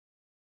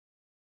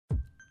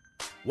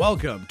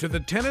Welcome to the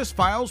Tennis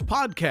Files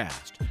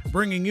podcast,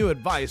 bringing you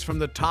advice from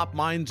the top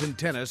minds in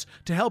tennis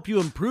to help you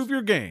improve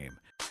your game.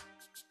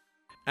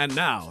 And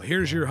now,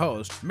 here's your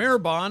host,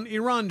 Mehrbon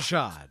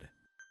Iranshad.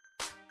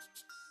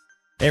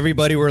 Hey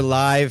everybody, we're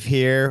live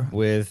here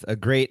with a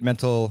great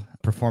mental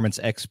performance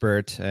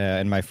expert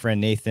and my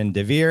friend Nathan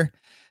Veer.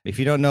 If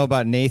you don't know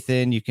about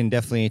Nathan, you can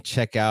definitely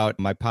check out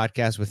my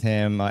podcast with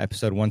him,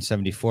 episode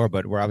 174.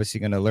 But we're obviously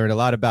going to learn a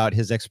lot about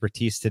his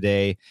expertise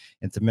today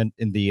in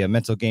the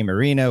mental game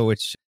arena,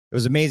 which it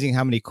was amazing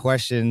how many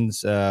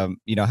questions, how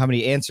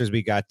many answers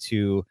we got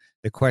to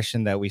the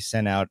question that we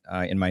sent out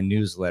in my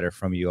newsletter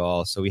from you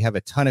all. So we have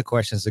a ton of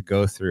questions to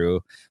go through,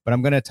 but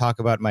I'm going to talk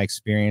about my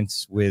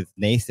experience with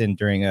Nathan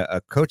during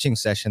a coaching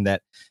session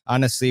that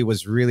honestly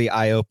was really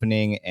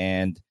eye-opening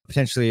and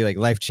potentially like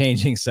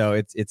life-changing.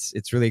 So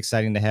it's really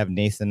exciting to have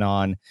Nathan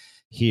on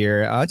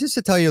here. Just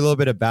to tell you a little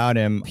bit about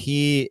him,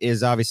 he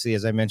is obviously,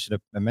 as I mentioned,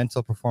 a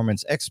mental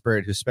performance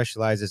expert who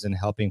specializes in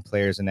helping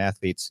players and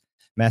athletes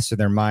master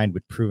their mind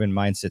with proven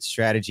mindset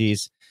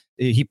strategies.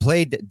 He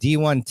played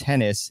D1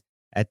 tennis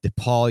at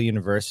DePaul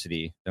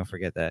University. Don't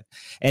forget that.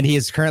 And he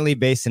is currently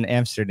based in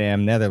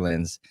Amsterdam,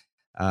 Netherlands.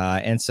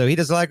 And so he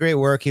does a lot of great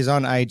work. He's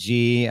on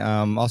IG.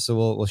 Also,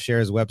 we'll share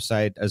his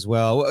website as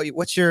well.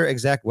 What's your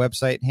exact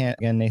website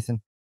again,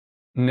 Nathan?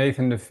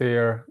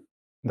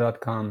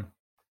 nathandeveer.com.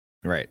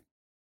 Right.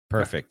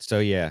 Perfect. So,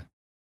 yeah.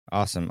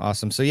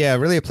 Awesome. So, yeah,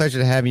 really a pleasure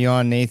to have you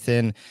on,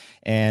 Nathan.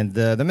 And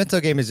the mental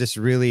game is just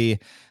really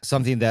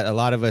something that a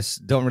lot of us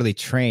don't really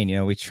train. You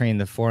know, we train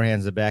the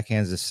forehands, the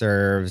backhands, the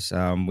serves.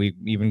 We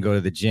even go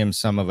to the gym,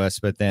 some of us,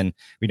 but then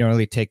we don't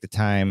really take the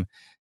time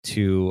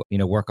to,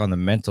 work on the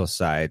mental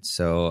side.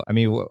 So, I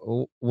mean,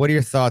 what are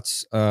your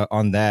thoughts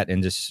on that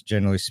and just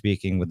generally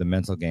speaking with the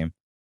mental game?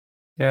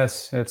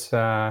 Yes, it's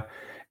a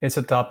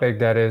topic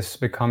that is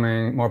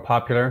becoming more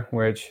popular,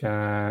 which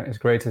is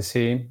great to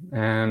see.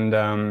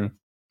 And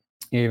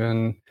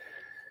even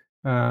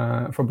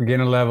for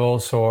beginner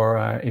levels, or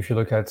if you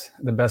look at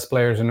the best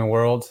players in the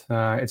world,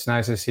 it's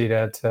nice to see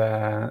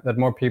that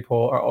more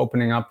people are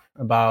opening up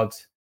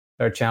about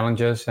their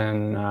challenges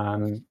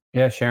and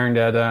sharing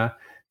that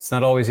it's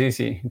not always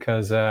easy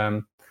because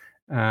on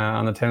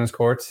the tennis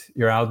court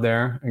you're out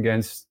there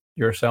against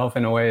yourself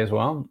in a way as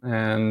well,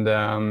 and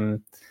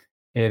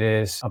it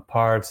is a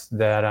part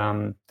that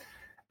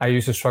I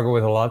used to struggle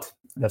with a lot.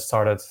 That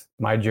started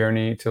my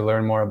journey to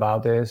learn more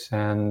about this,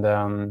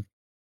 and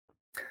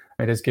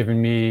it has given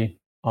me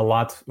a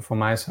lot for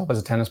myself as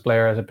a tennis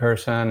player, as a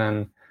person,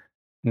 and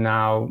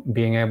now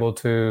being able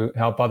to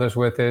help others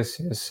with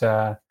this is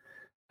my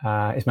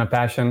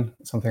passion,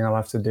 something I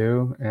love to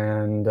do.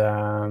 And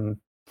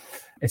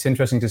it's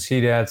interesting to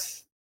see that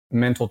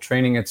mental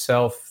training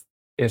itself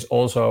is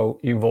also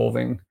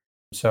evolving.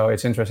 So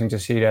it's interesting to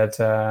see that,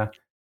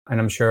 and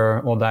I'm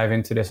sure we'll dive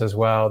into this as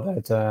well,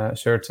 that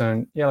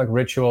certain like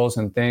rituals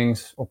and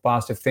things or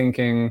positive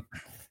thinking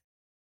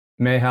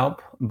may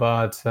help,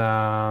 but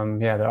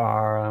there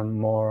are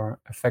more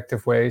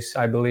effective ways,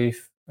 I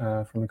believe,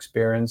 from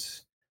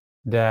experience,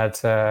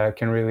 that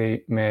can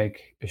really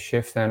make a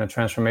shift and a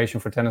transformation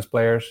for tennis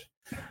players.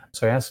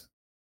 So yes.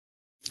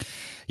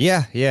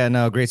 Yeah,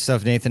 no, great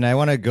stuff, Nathan. I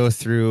want to go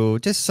through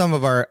just some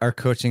of our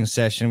coaching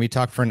session. We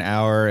talked for an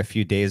hour a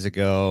few days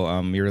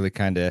ago. You really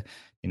kind of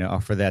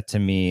offer that to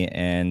me.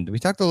 And we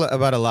talked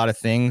about a lot of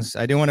things.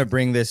 I do want to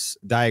bring this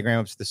diagram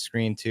up to the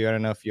screen too. I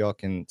don't know if y'all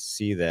can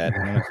see that. I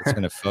don't know if it's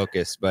going to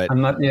focus, but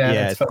I'm not,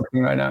 it's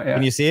focusing right now. Yeah.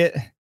 Can you see it?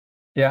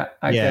 Yeah,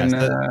 I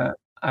can.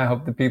 I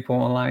hope the people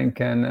online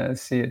can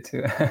see it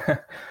too.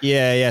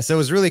 Yeah. So it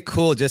was really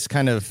cool. Just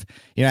kind of,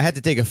 I had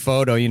to take a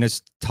photo,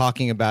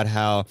 talking about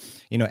how,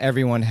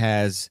 everyone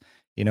has,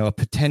 a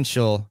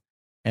potential.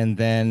 And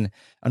then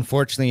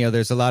unfortunately,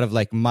 there's a lot of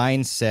like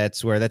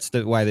mindsets where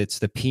why it's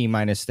the P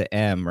minus the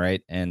M,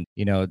 right? And,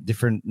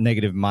 different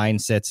negative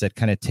mindsets that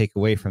kind of take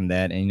away from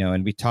that. And,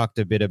 and we talked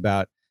a bit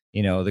about,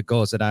 the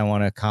goals that I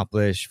want to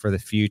accomplish for the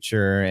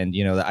future and,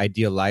 the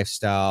ideal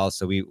lifestyle.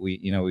 So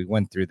we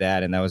went through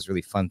that, and that was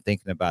really fun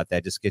thinking about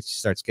that. Just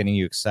starts getting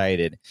you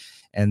excited.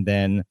 And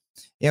then,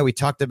 we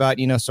talked about,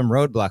 some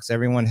roadblocks.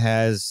 Everyone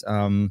has,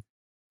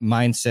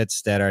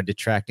 mindsets that are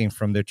detracting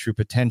from their true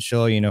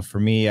potential. For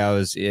me, I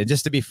was,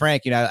 just to be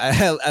frank,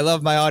 I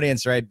love my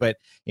audience, right? But,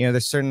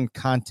 there's certain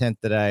content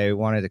that I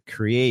wanted to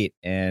create,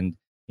 and,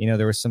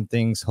 there were some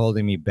things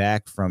holding me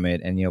back from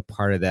it. And,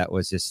 part of that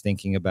was just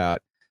thinking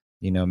about,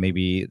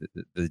 maybe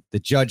the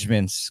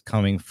judgments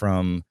coming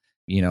from,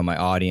 my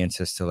audience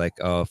as to like,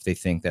 if they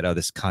think that,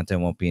 this content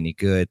won't be any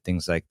good,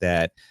 things like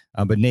that.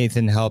 But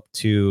Nathan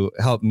helped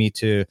me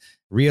to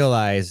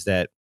realize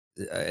that,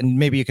 and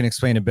maybe you can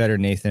explain it better,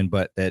 Nathan,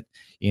 but that,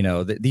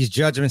 these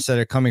judgments that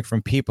are coming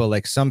from people,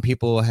 like some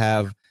people will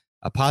have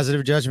a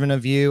positive judgment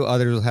of you,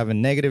 others will have a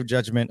negative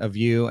judgment of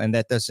you. And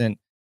that doesn't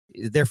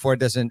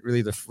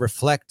really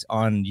reflect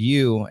on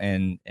you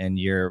and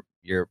your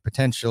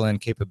potential and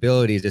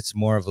capabilities. It's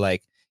more of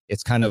like,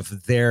 it's kind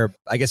of their,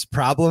 I guess,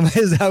 problem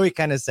is how we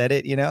kind of said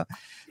it,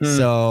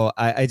 So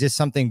I just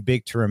something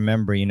big to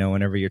remember,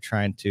 whenever you're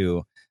trying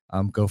to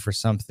go for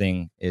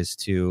something is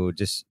to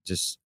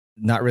just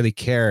not really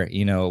care,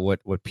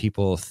 what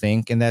people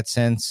think in that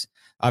sense.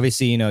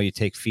 Obviously, you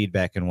take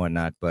feedback and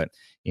whatnot, but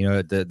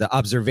the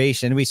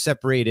observation, we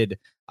separated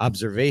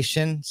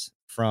observations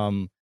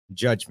from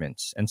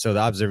judgments. And so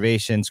the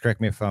observations, correct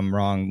me if I'm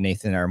wrong,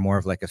 Nathan, are more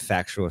of like a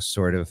factual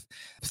sort of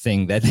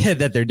thing that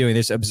that they're doing.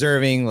 There's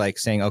observing, like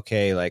saying,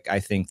 okay, like I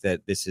think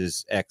that this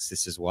is X,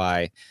 this is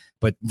Y,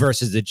 but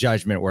versus the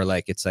judgment where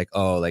like it's like,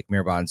 oh, like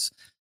Mirban's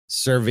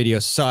serve video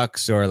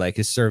sucks, or like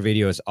his serve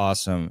video is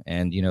awesome.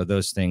 And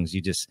those things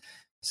you just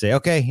say,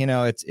 okay,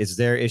 it's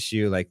their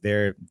issue, like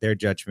their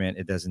judgment.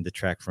 It doesn't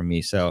detract from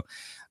me. So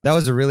that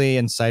was a really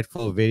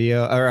insightful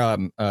video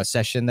or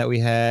session that we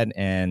had.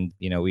 And,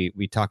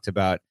 we talked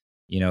about,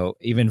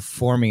 even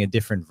forming a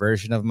different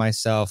version of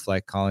myself,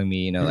 like calling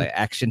me, like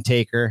action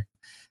taker.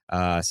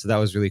 So that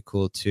was really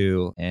cool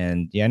too.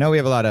 And yeah, I know we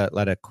have a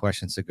lot of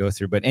questions to go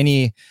through, but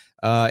any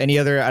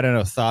other, I don't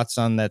know, thoughts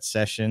on that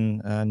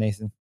session,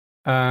 Nathan?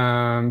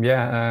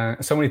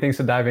 So many things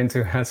to dive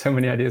into. So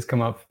many ideas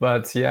come up,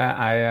 but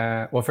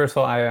yeah, well, first of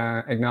all, I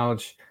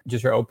acknowledge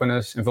just your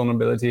openness and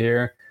vulnerability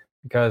here,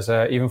 because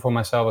even for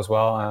myself as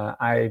well,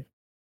 I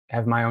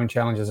have my own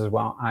challenges as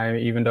well.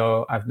 Even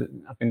though I've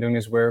been doing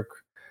this work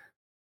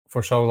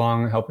for so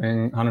long,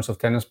 helping hundreds of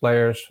tennis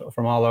players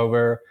from all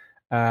over,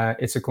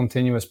 it's a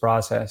continuous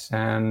process.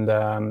 And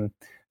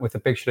with the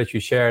picture that you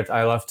shared,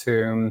 I love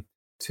to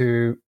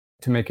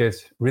make it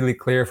really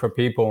clear for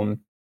people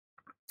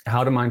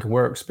how the mind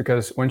works,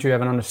 because once you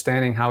have an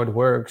understanding how it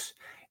works,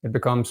 it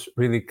becomes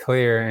really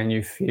clear and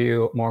you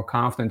feel more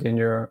confident in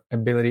your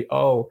ability.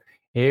 Oh,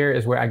 here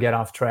is where I get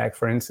off track,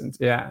 for instance.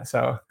 Yeah.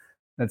 So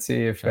let's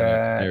see if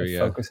it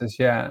focuses.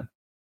 Yeah.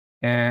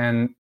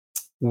 And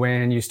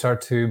when you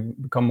start to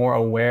become more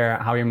aware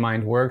how your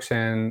mind works,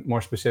 and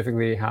more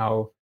specifically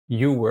how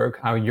you work,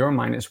 how your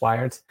mind is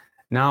wired,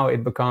 now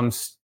it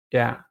becomes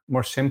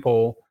more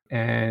simple,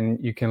 and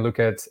you can look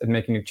at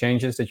making the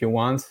changes that you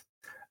want.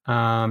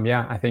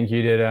 I think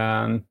you did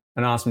an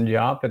awesome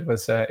job. It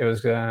was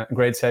a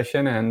great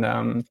session,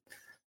 and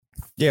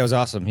yeah, it was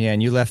awesome. Yeah,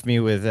 and you left me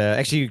with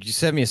actually you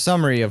sent me a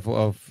summary of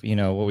what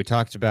we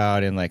talked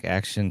about and like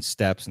action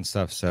steps and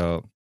stuff.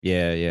 So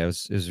yeah, it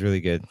was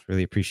really good.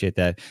 Really appreciate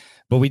that.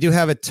 But we do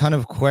have a ton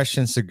of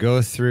questions to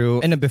go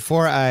through, and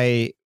before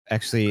I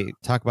actually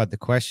talk about the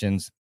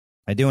questions,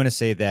 I do want to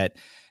say that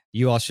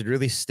you all should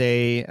really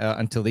stay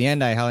until the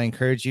end. I highly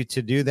encourage you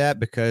to do that,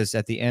 because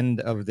at the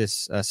end of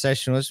this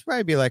session, which will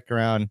probably be like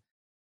around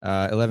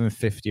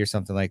 11:50 or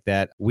something like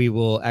that, we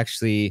will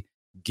actually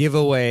give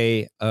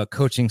away a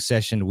coaching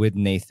session with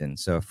Nathan.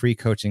 So a free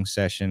coaching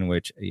session,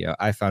 which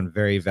I found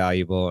very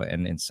valuable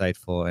and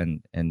insightful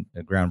and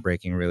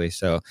groundbreaking, really.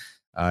 So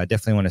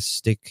definitely want to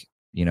stick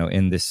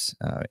in this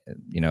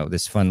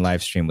this fun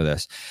live stream with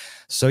us.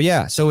 So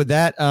yeah, so with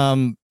that,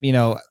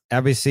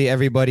 obviously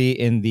everybody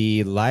in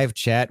the live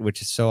chat,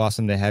 which is so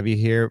awesome to have you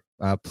here,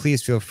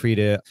 please feel free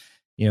to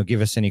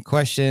give us any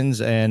questions.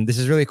 And this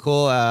is really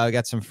cool. I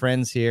got some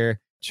friends here.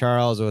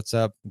 Charles, what's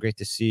up? Great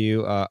to see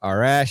you.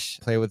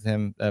 Arash,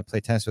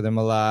 play tennis with him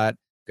a lot.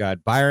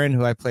 Got Byron,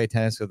 who I play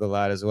tennis with a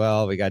lot as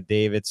well. We got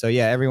David. So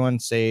yeah, everyone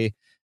say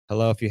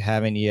hello if you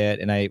haven't yet.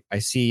 And I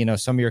see,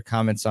 some of your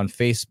comments on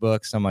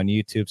Facebook, some on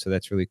YouTube. So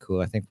that's really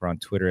cool. I think we're on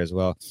Twitter as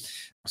well.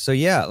 So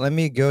yeah, let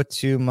me go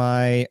to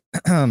my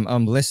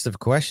list of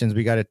questions.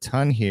 We got a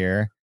ton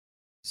here.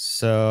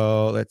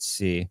 So let's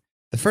see.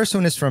 The first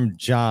one is from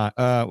John.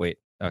 Wait,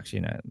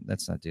 actually, no,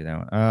 let's not do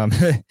that one.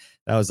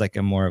 That was like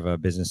a more of a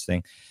business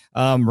thing.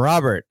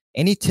 Robert,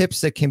 any tips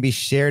that can be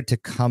shared to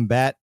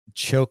combat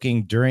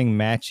choking during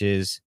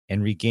matches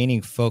and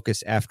regaining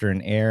focus after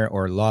an error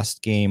or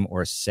lost game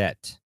or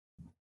set?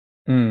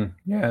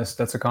 Yes,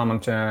 that's a common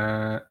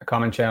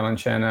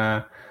challenge, and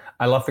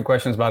I love the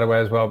questions, by the way,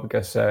 as well,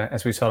 because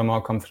as we saw them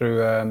all come through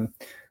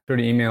the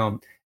email.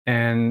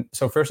 And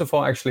so first of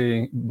all,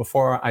 actually,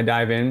 before I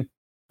dive in,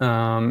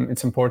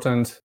 it's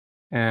important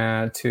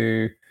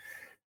to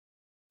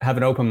have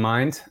an open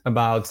mind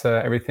about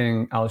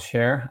everything I'll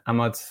share. I'm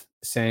not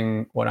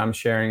saying what I'm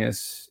sharing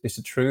is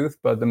the truth,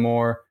 but the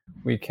more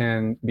we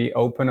can be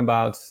open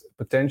about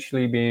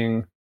potentially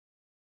being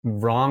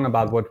wrong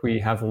about what we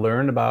have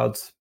learned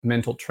about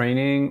mental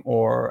training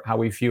or how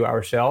we view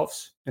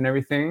ourselves and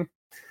everything,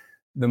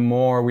 the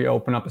more we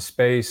open up a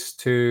space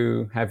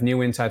to have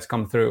new insights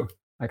come through.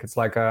 Like it's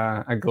like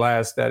a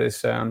glass that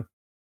is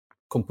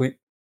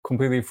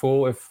completely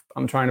full. If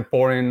I'm trying to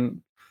pour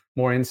in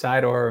more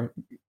insight or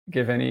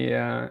give any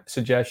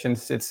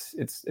suggestions, it's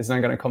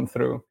not going to come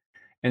through.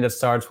 And that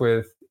starts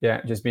with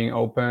just being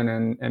open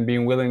and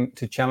being willing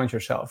to challenge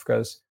yourself,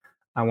 because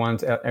I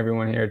want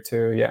everyone here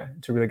to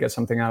really get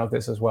something out of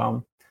this as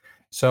well.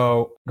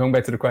 So going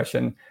back to the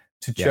question,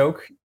 to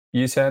choke,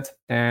 you said,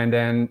 and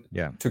then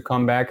to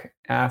come back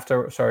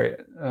after. Sorry,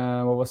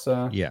 what was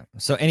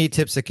So any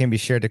tips that can be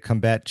shared to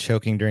combat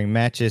choking during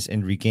matches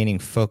and regaining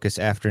focus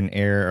after an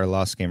error or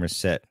lost game or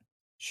set?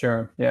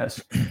 Sure.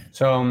 Yes.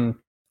 So in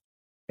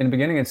the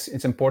beginning,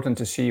 it's important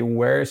to see,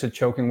 where is it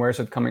choking? Where is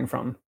it coming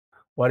from?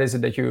 What is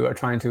it that you are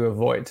trying to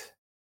avoid?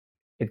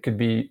 It could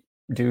be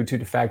due to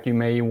the fact you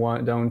may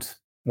don't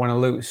want to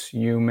lose.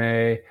 You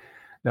may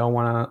don't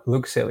want to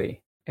look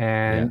silly.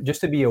 And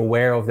just to be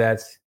aware of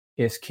that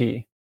is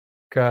key.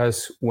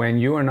 Because when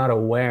you are not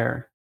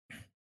aware,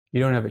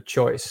 you don't have a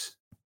choice.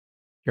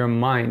 Your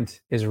mind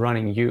is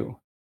running you.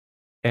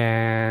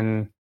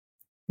 And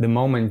the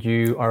moment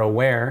you are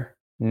aware,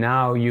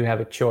 now you have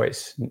a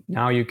choice.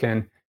 Now you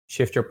can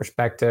shift your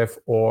perspective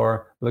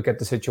or look at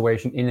the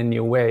situation in a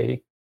new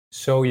way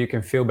so you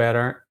can feel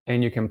better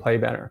and you can play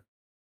better.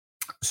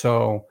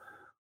 So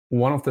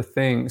one of the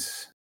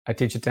things I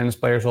teach the tennis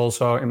players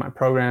also in my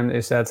program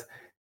is that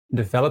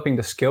developing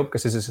the skill,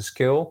 because this is a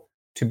skill,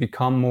 to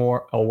become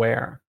more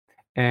aware.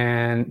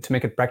 And to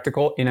make it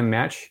practical in a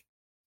match,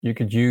 you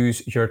could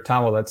use your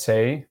towel, let's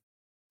say,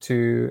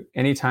 to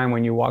anytime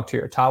when you walk to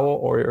your towel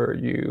or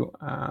you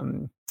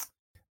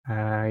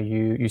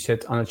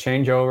sit on a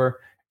changeover,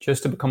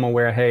 just to become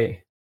aware,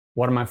 hey,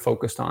 what am I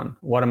focused on?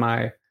 What am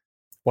I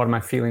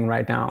feeling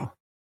right now?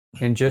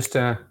 And just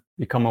to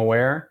become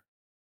aware.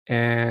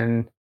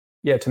 And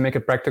to make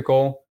it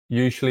practical,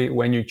 usually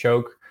when you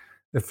choke,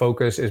 the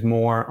focus is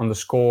more on the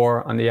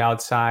score, on the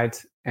outside.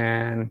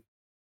 And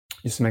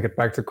just to make it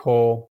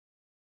practical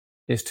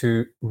is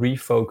to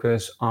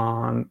refocus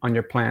on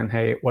your plan.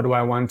 Hey, what do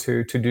I want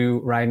to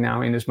do right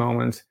now in this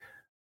moment?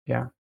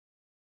 Yeah.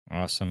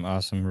 Awesome.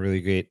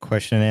 Really great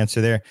question and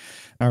answer there.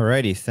 All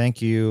righty.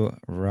 Thank you,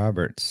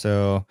 Robert.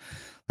 So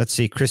let's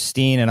see,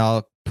 Christine, and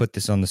I'll put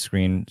this on the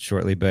screen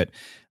shortly, but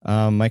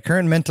my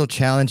current mental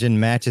challenge in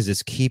matches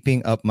is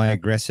keeping up my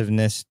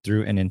aggressiveness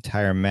through an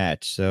entire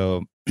match.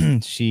 So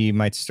she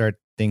might start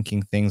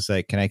thinking things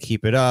like, can I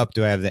keep it up?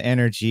 Do I have the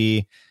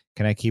energy?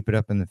 Can I keep it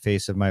up in the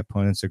face of my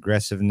opponent's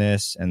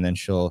aggressiveness? And then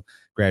she'll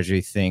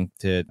gradually think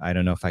that I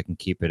don't know if I can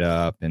keep it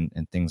up and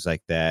things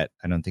like that.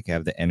 I don't think I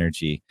have the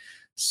energy.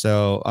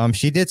 So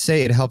she did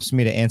say it helps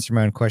me to answer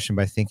my own question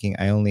by thinking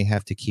I only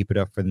have to keep it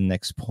up for the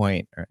next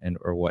point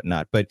or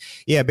whatnot. But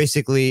yeah,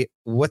 basically,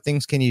 what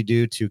things can you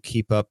do to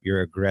keep up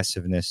your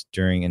aggressiveness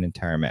during an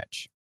entire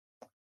match?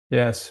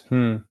 Yes.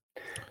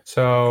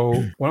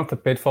 So one of the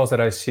pitfalls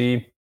that I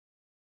see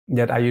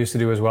that I used to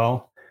do as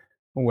well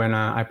when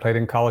I played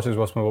in colleges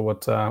was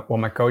what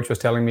my coach was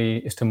telling me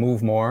is to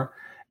move more.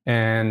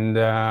 And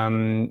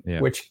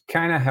which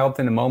kind of helped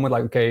in the moment,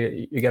 like,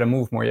 okay, you got to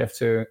move more, you have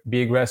to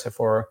be aggressive,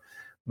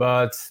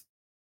 but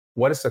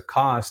what is the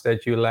cost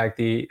that you lack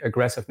the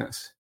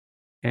aggressiveness?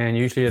 And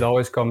usually it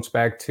always comes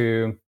back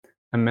to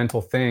a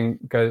mental thing,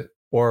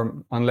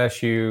 or unless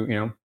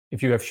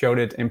if you have showed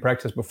it in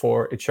practice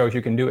before, it shows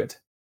you can do it.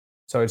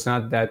 So it's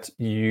not that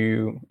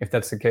if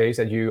that's the case,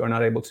 that you are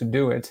not able to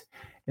do it.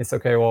 It's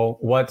okay, well,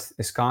 what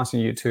is causing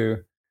you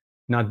to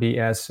not be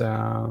as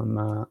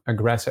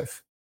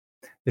aggressive?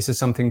 This is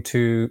something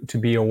to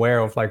be aware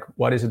of, like,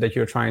 what is it that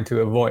you're trying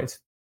to avoid?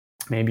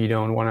 Maybe you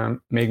don't want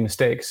to make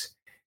mistakes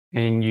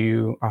and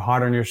you are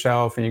hard on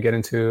yourself and you get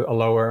into a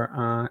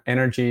lower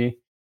energy.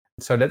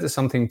 So that is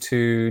something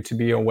to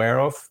be aware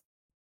of.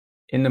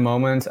 In the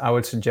moment, I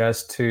would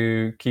suggest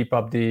to keep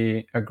up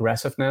the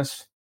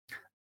aggressiveness.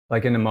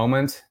 Like in the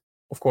moment,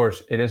 of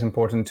course, it is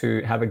important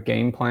to have a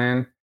game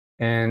plan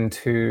and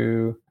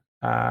to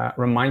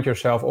remind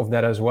yourself of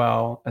that as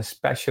well,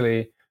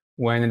 especially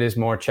when it is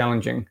more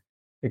challenging,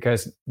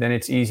 because then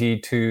it's easy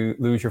to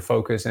lose your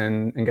focus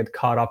and get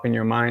caught up in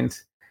your mind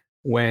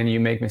when you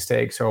make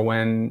mistakes or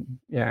when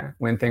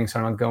things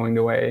are not going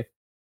the way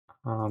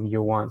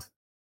you want.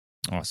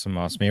 Awesome.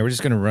 Yeah, we're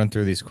just going to run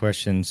through these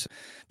questions.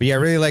 But yeah, I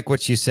really like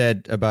what you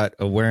said about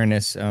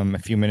awareness a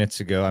few minutes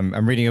ago.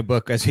 I'm reading a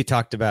book, as we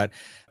talked about,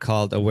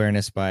 called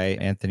Awareness by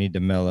Anthony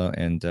DeMello.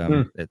 And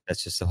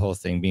that's just the whole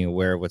thing, being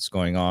aware of what's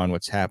going on,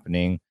 what's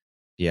happening.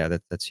 Yeah,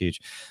 that's huge.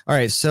 All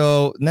right.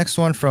 So next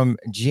one from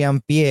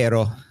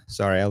Giampiero.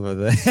 Sorry, I love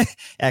the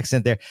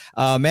accent there.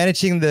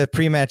 Managing the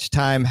pre-match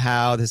time.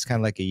 How? This is kind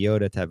of like a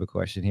Yoda type of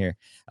question here.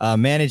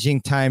 Managing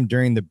time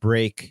during the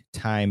break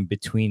time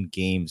between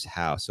games.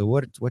 How? So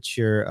what's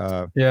your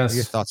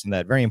thoughts on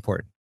that? Very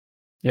important.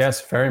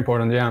 Yes, very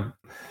important. Yeah.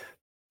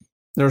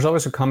 There's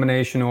always a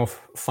combination of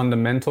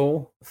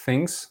fundamental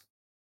things,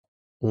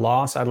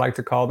 laws, I'd like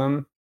to call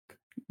them,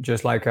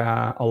 just like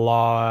a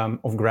law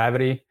of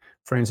gravity.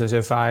 For instance,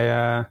 if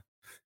I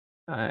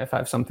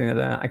have something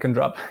that I can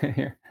drop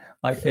here,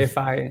 like if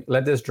I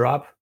let this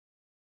drop,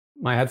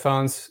 my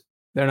headphones,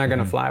 they're not going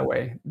to fly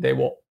away. They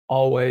will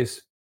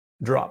always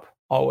drop,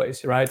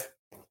 always, right?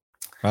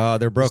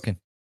 They're broken.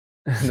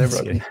 They're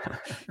broken.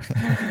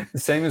 The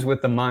same as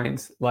with the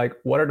mind. Like,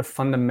 what are the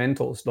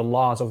fundamentals, the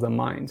laws of the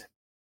mind?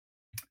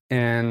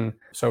 And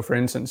so, for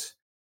instance,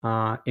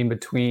 in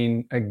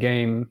between a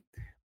game,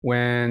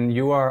 when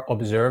you are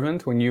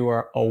observant, when you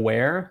are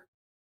aware,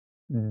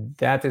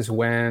 that is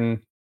when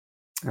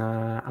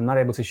I'm not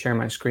able to share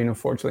my screen,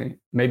 unfortunately.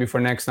 Maybe for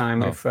next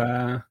time, if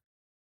are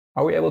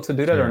we able to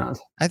do that or not?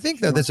 I think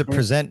that there's a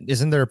present.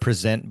 Isn't there a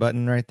present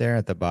button right there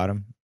at the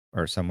bottom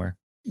or somewhere?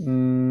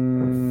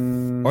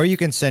 Or you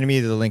can send me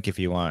the link if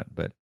you want,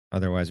 but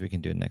otherwise we can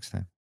do it next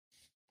time.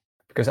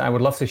 Because I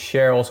would love to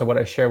share also what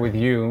I share with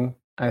you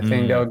I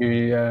think that would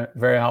be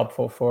very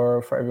helpful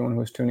for everyone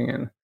who's tuning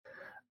in.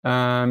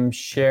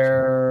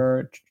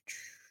 Share.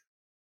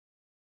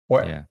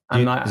 Or Yeah.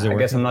 I'm not. Is it I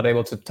guess I'm working? not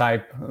able to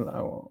type,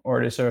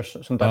 or is there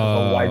some type of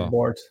a Oh,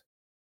 whiteboard?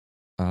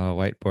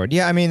 whiteboard.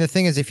 Yeah, I mean the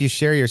thing is, if you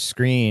share your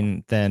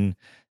screen, then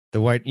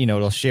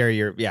it'll share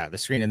the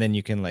screen, and then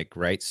you can like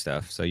write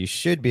stuff. So you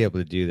should be able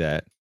to do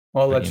that.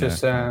 Well, But let's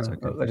if not, it's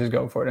okay. let's just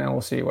go for it, and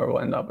we'll see where we'll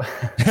end up.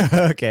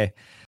 Okay.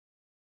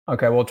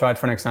 Okay, we'll try it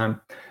for next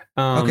time.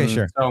 Okay,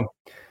 sure. So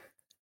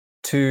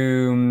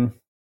to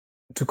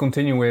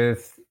continue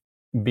with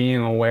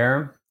being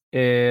aware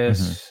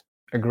is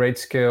a great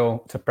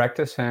skill to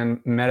practice,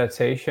 and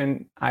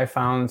meditation I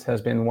found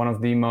has been one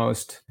of the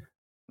most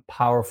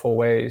powerful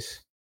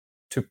ways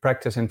to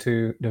practice and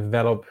to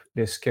develop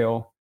this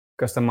skill,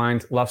 because the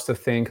mind loves to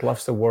think,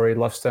 loves to worry,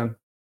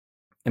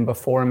 and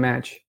before a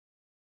match,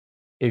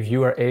 if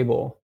you are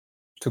able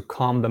to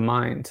calm the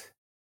mind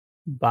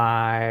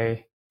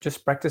by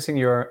just practicing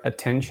your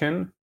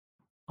attention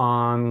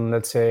on,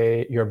 let's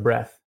say, your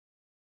breath,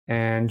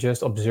 and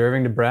just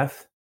observing the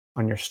breath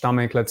on your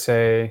stomach, let's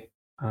say,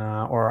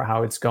 or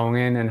how it's going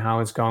in and how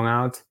it's going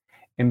out,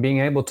 and being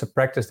able to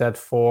practice that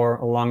for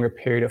a longer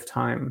period of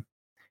time.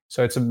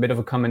 So it's a bit of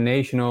a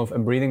combination of a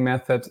breathing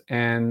method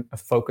and a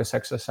focus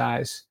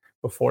exercise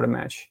before the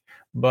match.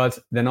 But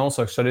then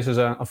also, so this is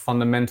a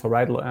fundamental,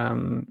 right?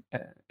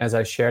 As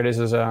I share, this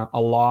is a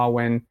law.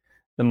 When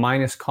the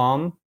mind is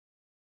calm,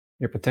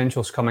 your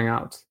potential is coming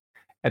out.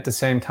 At the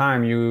same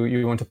time,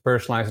 you want to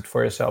personalize it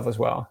for yourself as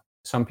well.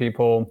 Some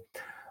people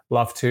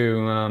love to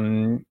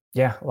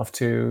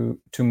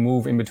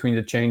move in between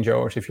the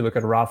changeovers. If you look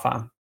at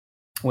Rafa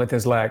with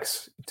his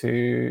legs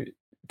to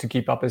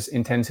keep up his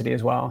intensity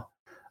as well.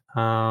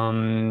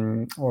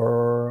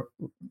 Or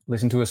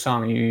listen to a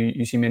song.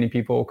 You see many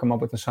people come up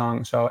with a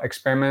song. So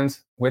experiment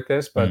with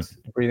this, but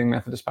the breathing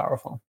method is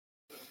powerful.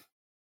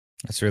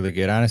 That's really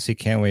good. Honestly,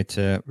 can't wait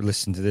to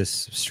listen to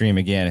this stream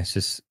again. It's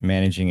just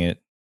managing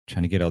it,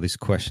 trying to get all these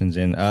questions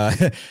in.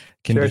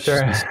 Can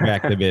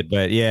distract a bit,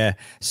 but yeah.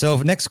 So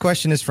next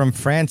question is from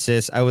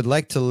Francis. I would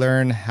like to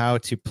learn how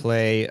to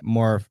play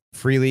more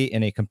freely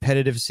in a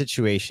competitive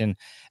situation,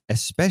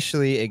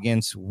 especially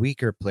against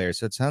weaker players.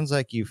 So it sounds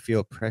like you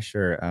feel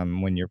pressure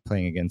when you're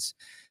playing against,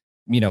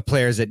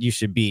 players that you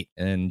should beat,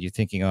 and you're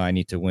thinking, oh, I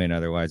need to win,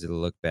 otherwise it'll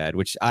look bad,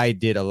 which I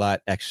did a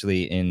lot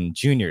actually in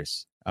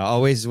juniors. I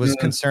always was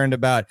concerned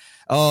about,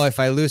 oh, if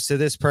I lose to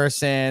this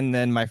person,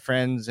 then my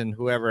friends and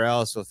whoever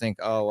else will think,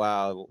 oh,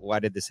 wow, why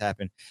did this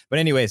happen? But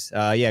anyways,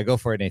 go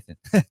for it, Nathan.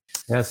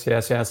 Yes.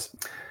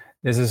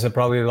 This is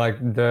probably like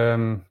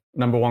the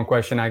number one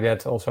question I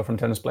get also from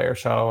tennis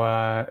players.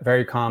 So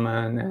very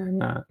common,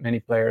 and many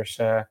players,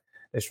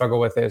 they struggle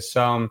with this.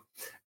 So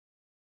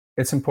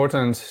it's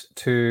important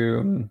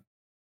to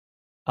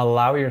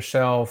allow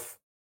yourself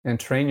and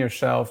train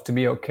yourself to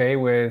be okay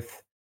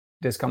with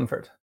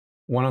discomfort.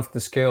 One of the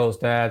skills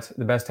that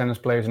the best tennis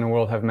players in the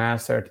world have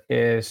mastered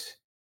is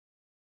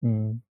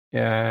to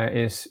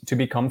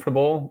be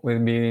comfortable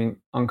with being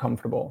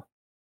uncomfortable.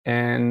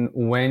 And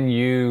when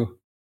you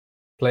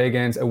play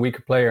against a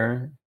weaker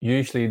player,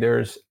 usually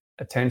there's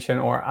a tension,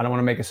 or I don't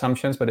want to make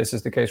assumptions, but this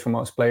is the case for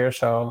most players.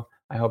 So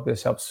I hope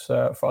this helps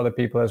for other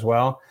people as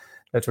well.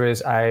 That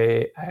is,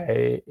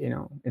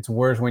 it's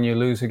worse when you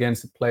lose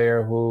against a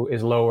player who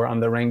is lower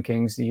on the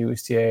rankings, the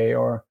USTA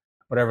or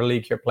whatever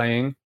league you're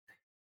playing.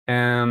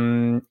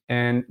 And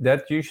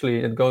that usually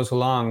it goes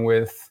along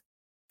with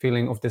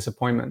feeling of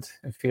disappointment,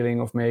 a feeling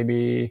of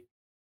maybe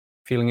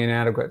feeling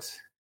inadequate,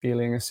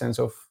 feeling a sense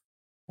of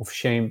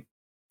shame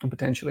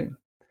potentially.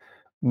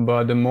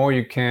 But the more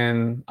you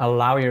can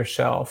allow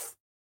yourself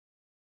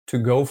to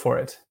go for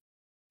it,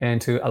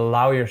 and to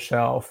allow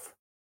yourself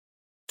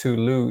to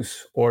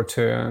lose, or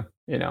to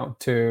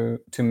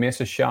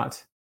miss a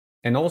shot,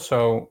 and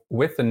also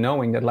with the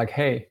knowing that, like,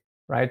 hey,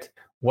 right,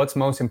 what's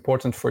most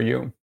important for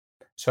you?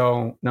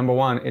 So number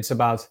one, it's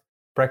about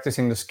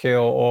practicing the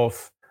skill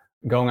of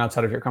going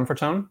outside of your comfort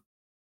zone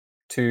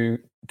to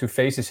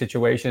face the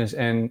situations,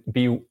 and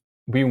be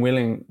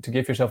willing to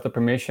give yourself the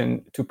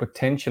permission to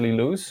potentially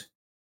lose,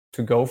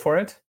 to go for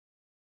it.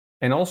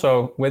 And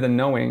also with the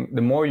knowing,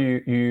 the more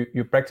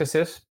you practice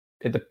this,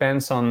 it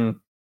depends on,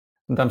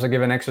 sometimes I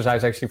give an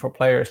exercise actually for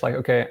players, like,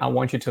 okay, I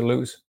want you to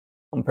lose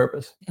on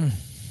purpose.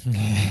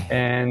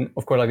 And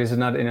of course, like, this is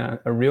not in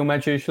a real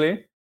match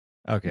usually.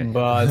 Okay.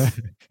 But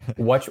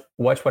watch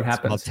what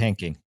happens. It's called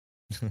tanking.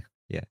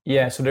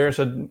 Yeah. So there's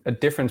a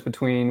difference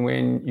between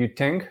when you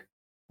tank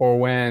or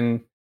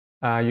when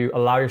you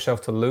allow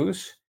yourself to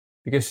lose,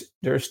 because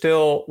there's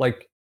still,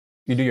 like,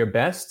 you do your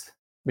best,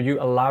 but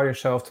you allow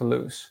yourself to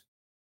lose.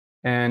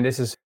 And this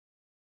is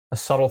a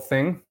subtle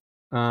thing.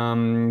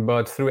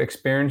 But through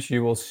experience,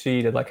 you will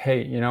see that, like,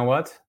 hey, you know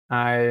what?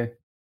 That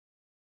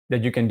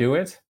you can do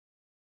it.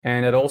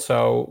 And that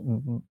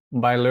also,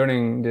 by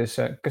learning this,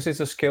 because it's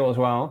a skill as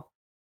well,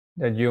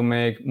 that you'll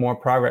make more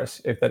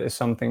progress if that is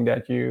something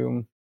that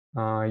you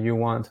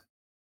want.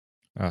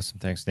 Awesome.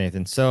 Thanks,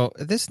 Nathan. So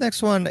this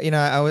next one,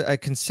 I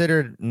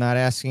considered not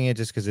asking it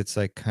just because it's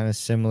like kind of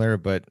similar,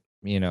 but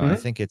I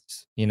think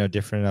it's,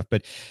 different enough.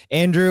 But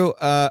Andrew,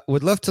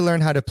 would love to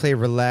learn how to play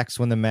relax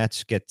when the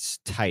match gets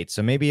tight.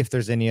 So maybe if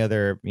there's any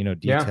other, Yeah.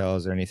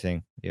 details or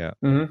anything. Yeah.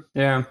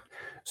 Yeah.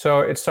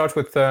 So it starts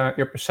with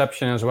your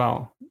perception as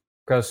well,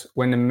 because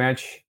when the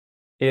match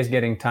is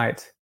getting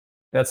tight,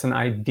 that's an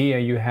idea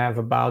you have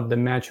about the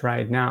match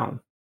right now.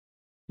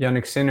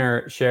 Yannick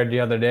Sinner shared the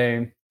other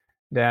day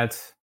that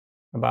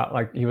about,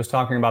 like, he was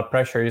talking about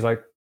pressure. He's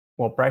like,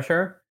 well,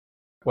 pressure,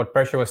 what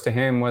pressure was to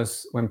him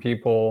was when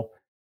people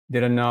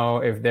didn't know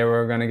if they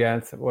were going to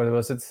get, what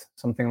was it?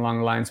 Something along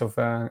the lines of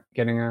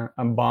getting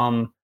a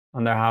bomb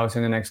on their house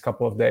in the next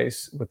couple of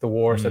days with the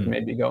wars that may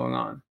be going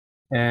on.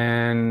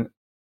 And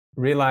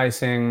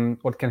realizing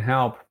what can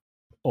help,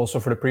 also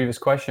for the previous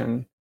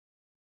question,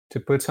 to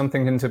put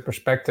something into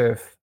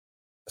perspective,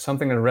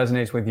 something that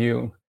resonates with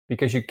you,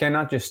 because you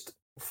cannot just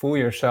fool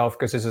yourself,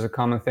 because this is a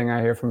common thing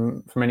I hear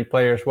from many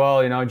players.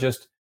 Well,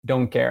 just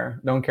don't care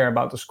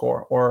about the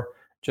score, or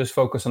just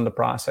focus on the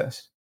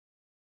process.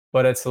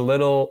 But it's a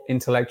little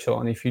intellectual,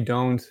 and if you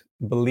don't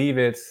believe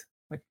it,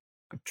 like,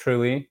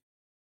 truly,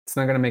 it's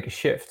not going to make a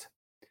shift.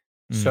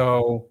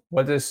 So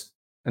what is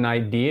an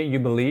idea you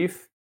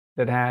believe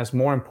that has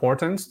more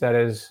importance, that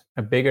is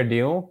a bigger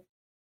deal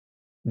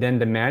than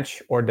the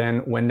match, or then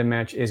when the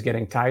match is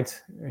getting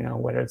tight,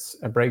 whether it's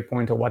a break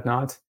point or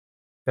whatnot,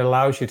 that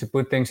allows you to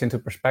put things into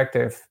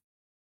perspective,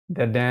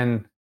 that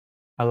then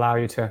allow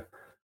you to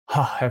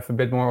have a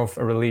bit more of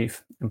a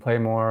relief and play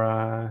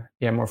more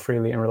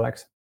freely and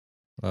relaxed.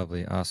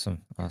 Lovely.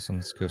 Awesome.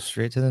 Let's go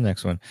straight to the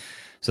next one.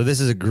 So this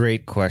is a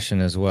great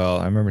question as well.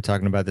 I remember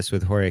talking about this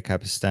with Jorge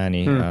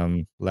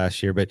Capistani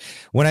last year. But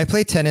when I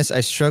play tennis, I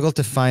struggle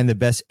to find the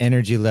best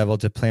energy level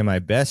to play my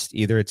best.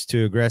 Either it's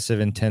too aggressive,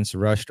 intense,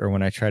 rushed, or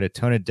when I try to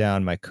tone it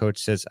down, my coach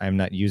says I'm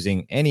not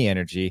using any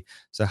energy.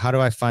 So how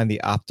do I find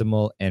the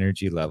optimal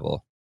energy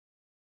level?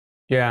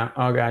 Yeah.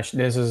 Oh gosh,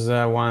 this is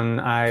one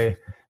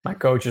my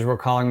coaches were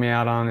calling me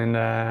out on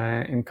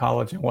in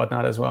college and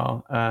whatnot as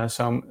well.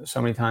 So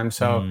many times.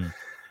 So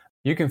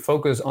you can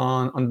focus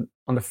on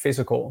the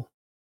physical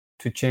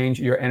to change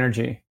your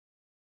energy,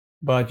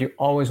 but you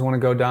always want to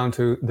go down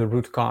to the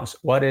root cause.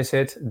 What is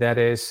it that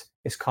is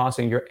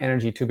causing your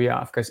energy to be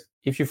off? Because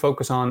if you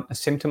focus on a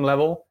symptom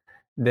level,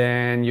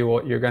 then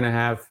you're going to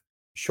have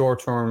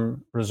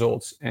short-term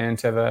results, and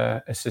to have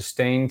a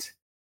sustained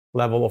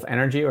level of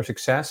energy or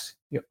success,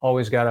 you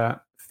always got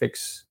to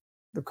fix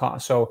the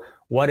cause. So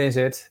what is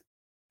it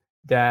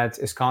that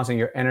is causing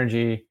your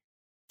energy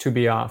to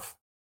be off?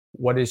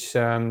 What is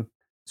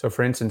so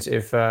for instance,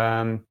 if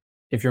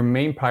your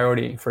main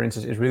priority, for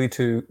instance, is really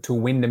to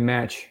win the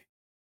match,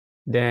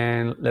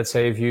 then let's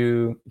say if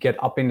you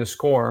get up in the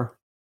score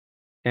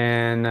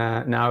and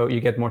now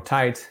you get more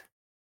tight,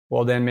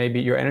 well, then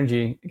maybe your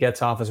energy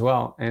gets off as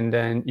well, and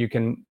then you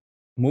can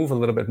move a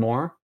little bit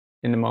more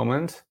in the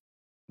moment.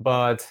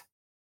 But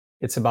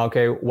it's about,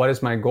 okay, what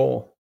is my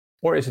goal?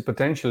 Or is it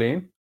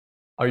potentially,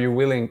 are you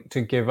willing to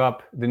give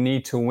up the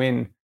need to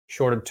win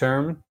shorter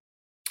term,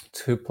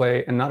 to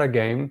play another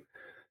game,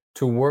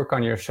 to work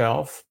on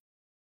yourself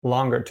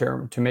longer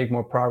term, to make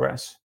more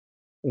progress,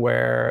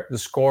 where the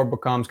score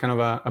becomes kind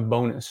of a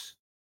bonus,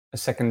 a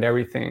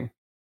secondary thing,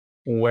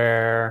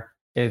 where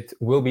it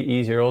will be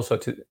easier also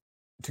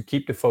to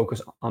keep the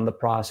focus on the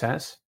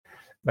process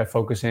by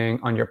focusing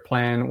on your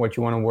plan, what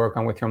you want to work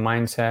on with your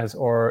mindset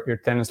or your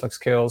tennis like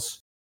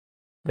skills,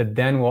 that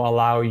then will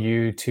allow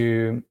you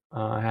to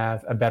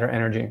have a better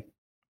energy.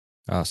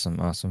 Awesome.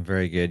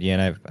 Very good. Yeah,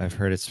 and I've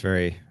heard it's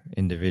very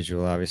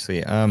individual,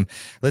 obviously.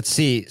 Let's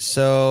see.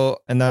 So,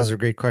 and that was a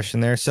great question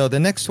there. So the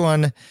next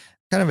one,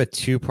 kind of a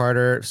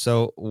two-parter.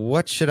 So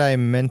what should I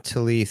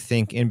mentally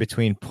think in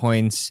between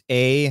points?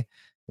 A,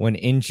 when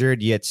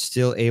injured yet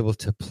still able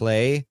to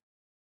play,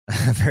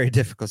 a very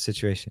difficult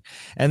situation.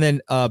 And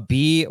then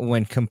B,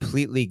 when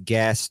completely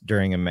gassed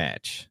during a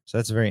match. So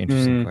that's a very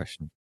interesting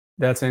question.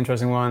 That's an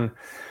interesting one.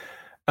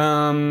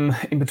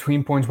 In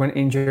between points when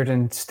injured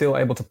and still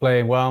able to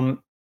play. Well,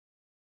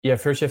 yeah,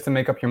 first you have to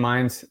make up your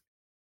mind.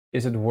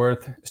 Is it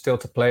worth still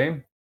to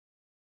play?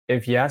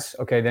 If yes,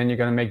 okay, then you're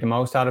going to make the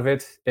most out of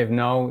it. If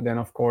no, then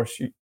of course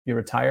you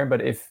retire.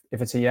 But if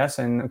it's a yes,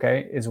 and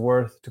okay, it's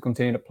worth to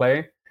continue to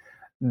play,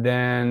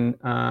 then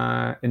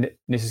and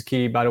this is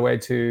key, by the way,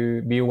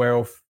 to be aware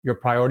of your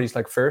priorities,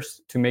 like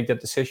first to make that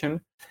decision,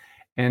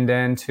 and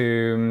then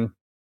to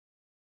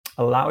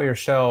allow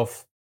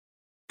yourself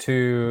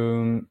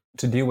to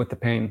deal with the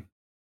pain.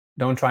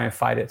 Don't try and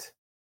fight it.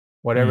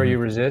 Whatever you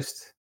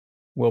resist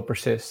will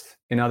persist.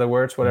 In other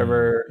words,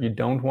 whatever you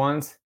don't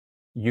want,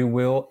 you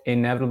will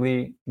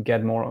inevitably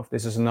get more of.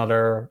 This is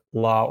another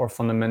law or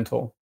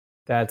fundamental,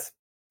 that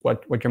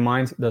what your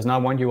mind does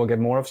not want, you will get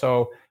more of.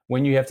 So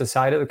when you have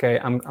decided, okay,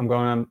 I'm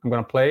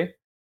gonna play,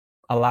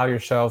 allow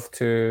yourself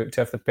to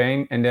have the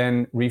pain, and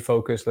then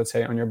refocus, let's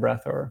say, on your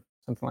breath or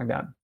something like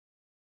that.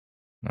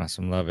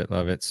 Awesome. Love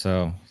it.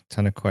 So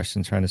ton of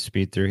questions, trying to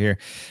speed through here.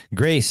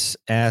 Grace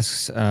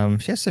asks,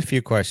 she has a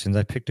few questions.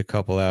 I picked a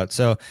couple out.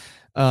 So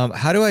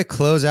How do I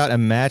close out a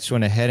match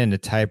when I head into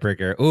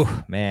tiebreaker?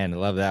 Oh man, I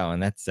love that one.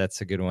 That's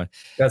a good one.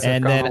 That's a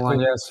And then common one,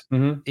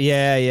 yes.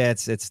 yeah,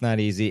 it's not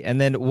easy. And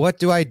then what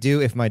do I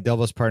do if my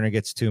doubles partner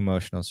gets too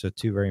emotional? So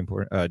two very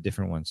important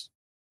different ones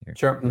here.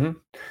 Sure.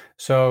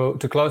 So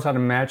to close out a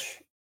match,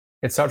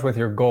 it starts with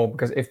your goal,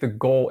 because if the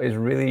goal is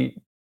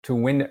really to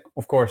win,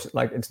 of course,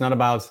 like it's not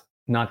about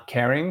not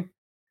caring,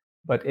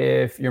 but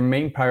if your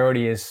main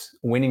priority is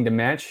winning the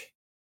match,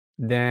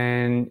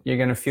 then you're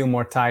going to feel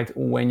more tight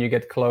when you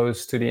get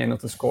close to the end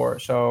of the score.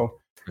 So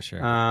For sure.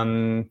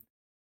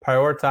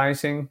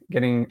 prioritizing,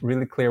 getting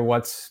really clear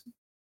what's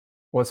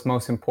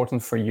most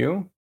important for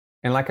you.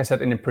 And like I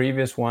said in the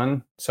previous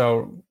one,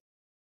 so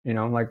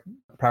like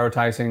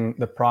prioritizing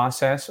the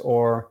process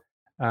or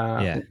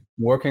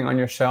working on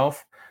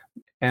yourself.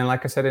 And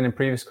like I said in the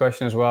previous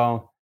question as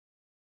well,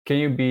 can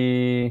you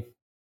be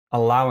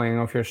allowing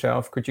of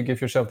yourself? Could you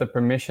give yourself the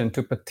permission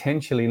to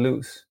potentially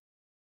lose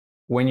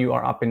when you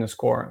are up in the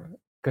score?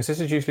 Because this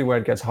is usually where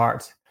it gets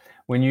hard.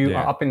 When you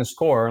are up in the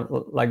score,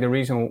 like the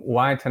reason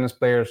why tennis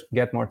players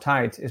get more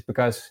tight is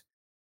because,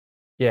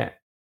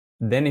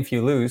 then if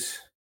you lose,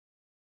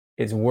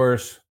 it's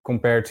worse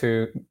compared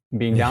to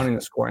being down in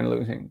the score and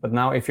losing. But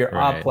now if you're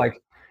up,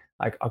 like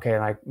okay,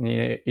 like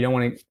you don't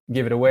want to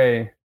give it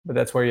away, but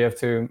that's where you have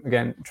to,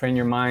 again, train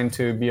your mind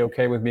to be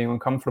okay with being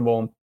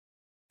uncomfortable,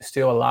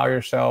 still allow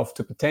yourself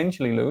to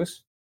potentially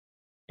lose.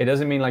 It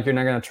doesn't mean like you're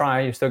not going to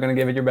try, you're still going to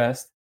give it your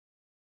best,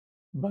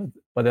 but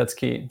that's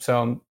key.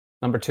 So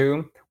number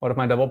 2, what if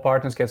my double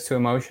partners gets too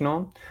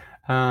emotional?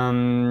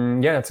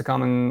 That's a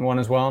common one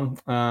as well.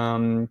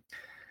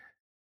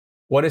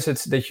 What is it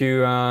that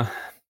you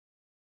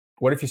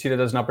what if you see that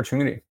as an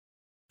opportunity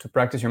to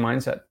practice your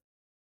mindset?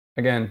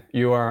 Again,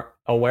 you are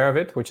aware of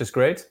it, which is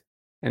great.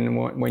 And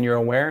when you're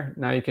aware,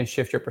 now you can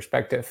shift your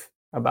perspective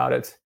about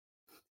it.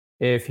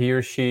 If he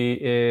or she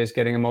is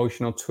getting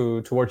emotional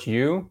towards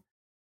you,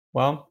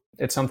 well,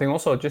 it's something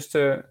also just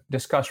to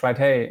discuss, right?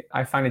 Hey,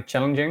 I find it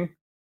challenging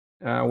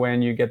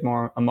when you get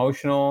more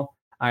emotional.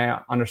 I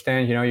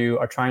understand, you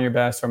are trying your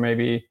best, or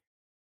maybe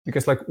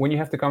because like when you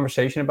have the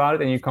conversation about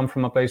it and you come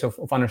from a place of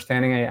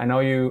understanding, hey, I know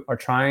you are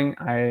trying.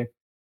 I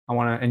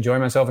want to enjoy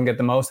myself and get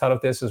the most out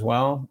of this as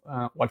well.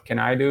 What can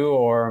I do?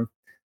 Or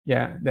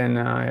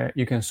then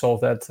you can solve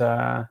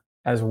that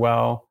as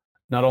well,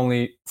 not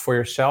only for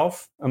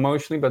yourself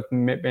emotionally, but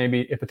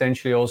maybe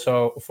potentially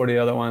also for the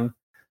other one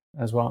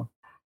as well.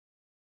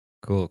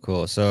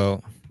 Cool.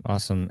 So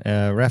awesome.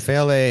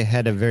 Raffaele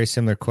had a very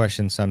similar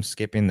question, so I'm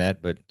skipping that,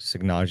 but just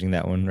acknowledging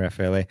that one,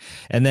 Raffaele.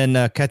 And then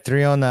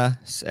Catriona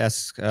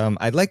asks,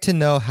 I'd like to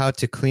know how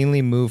to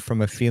cleanly move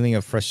from a feeling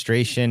of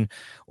frustration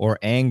or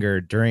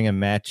anger during a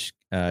match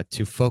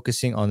to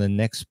focusing on the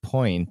next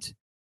point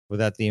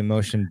without the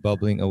emotion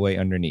bubbling away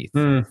underneath.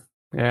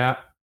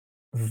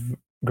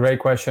 Great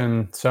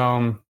question.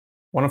 So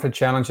one of the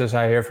challenges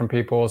I hear from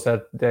people is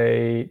that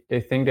they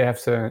think they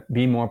have to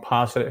be more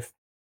positive.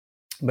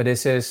 But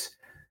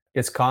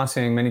it's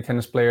causing many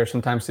tennis players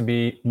sometimes to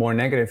be more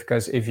negative,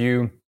 because if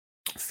you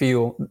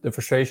feel the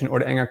frustration or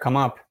the anger come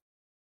up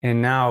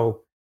and now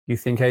you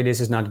think, hey, this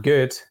is not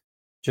good,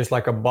 just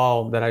like a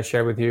ball that I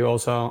shared with you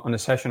also on the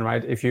session,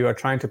 right? If you are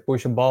trying to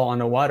push a ball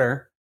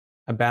underwater,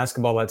 a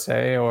basketball, let's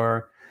say,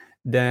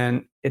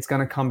 then it's going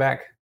to come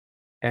back.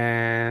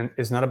 And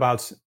it's not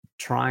about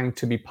trying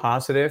to be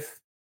positive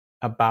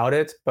about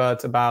it,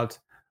 but about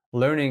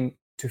learning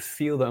to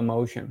feel the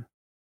emotion.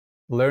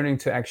 Learning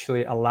to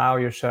actually allow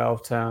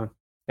yourself to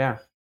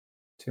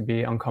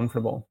be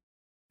uncomfortable.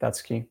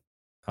 That's key.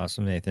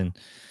 Awesome, Nathan.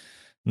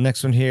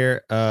 Next one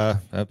here.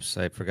 Oops,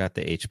 I forgot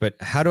the H. But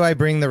how do I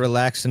bring the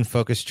relaxed and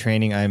focused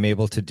training I'm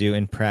able to do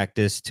in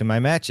practice to my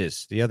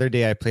matches? The other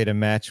day I played a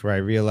match where I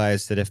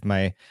realized that if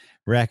my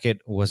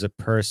racket was a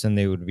person,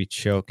 they would be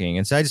choking.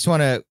 And so I just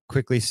want to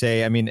quickly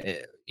say, I mean,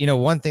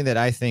 one thing that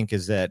I think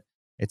is that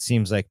it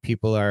seems like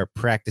people are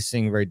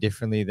practicing very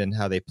differently than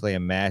how they play a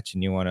match,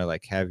 and you want to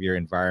like have your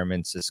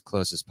environments as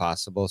close as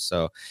possible.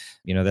 So,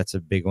 that's a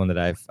big one that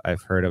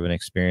I've heard of and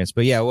experienced.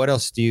 But yeah, what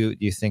else do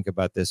you think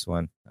about this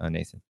one,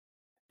 Nathan?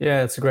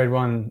 Yeah, it's a great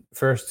one.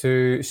 First,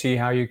 to see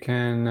how you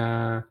can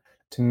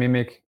to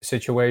mimic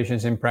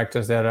situations in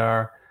practice that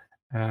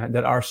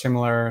are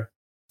similar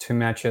to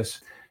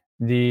matches.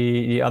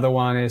 The other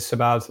one is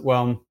about,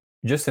 well,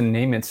 just the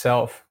name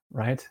itself,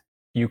 right?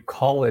 You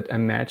call it a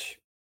match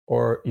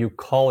or you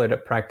call it a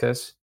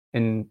practice,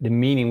 and the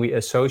meaning we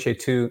associate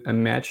to a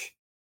match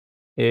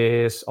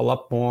is a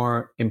lot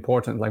more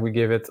important. Like we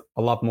give it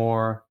a lot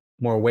more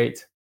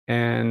weight.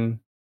 And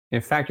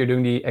in fact, you're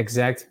doing the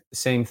exact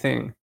same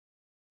thing.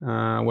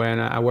 When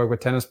I work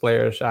with tennis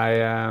players,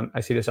 I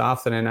see this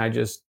often, and I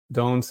just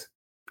don't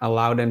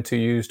allow them to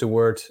use the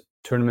word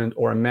tournament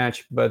or a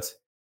match, but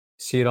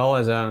see it all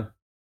as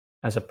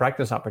a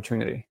practice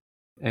opportunity,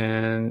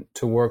 and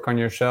to work on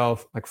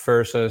yourself, like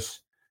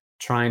versus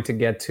trying to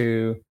get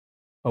to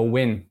a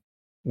win,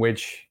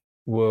 which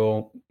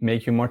will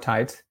make you more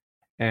tight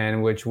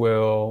and which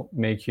will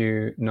make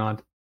you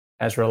not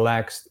as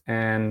relaxed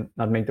and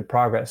not make the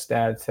progress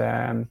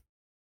that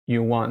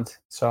you want.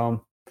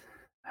 So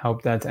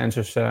Hope that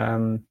answers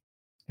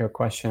your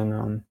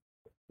question.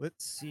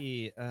 Let's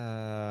see.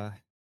 All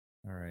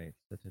right.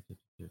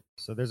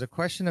 So there's a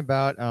question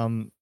about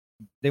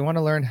they want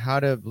to learn how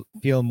to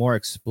feel more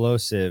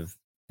explosive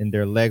in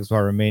their legs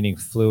while remaining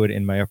fluid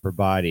in my upper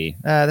body.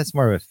 That's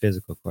more of a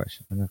physical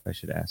question. I don't know if I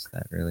should ask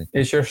that really.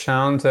 Is your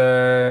sound,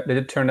 did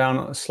it turn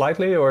down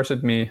slightly or is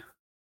it me?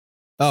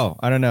 Oh,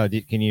 I don't know.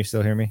 Can you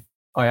still hear me?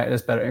 Oh yeah,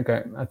 that's better.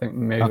 Okay, I think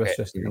maybe it was Okay.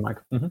 just the mic.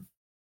 Mm-hmm.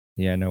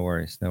 Yeah, no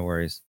worries. No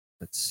worries.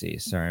 Let's see.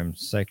 Sorry, I'm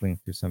cycling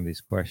through some of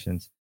these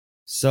questions.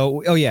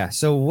 So, oh yeah.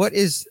 So, what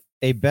is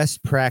a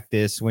best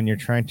practice when you're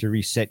trying to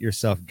reset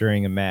yourself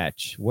during a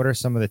match? What are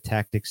some of the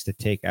tactics to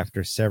take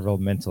after several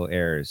mental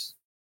errors?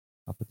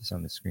 I'll put this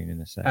on the screen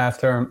in a sec.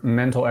 After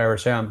mental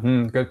errors, yeah,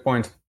 good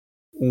point.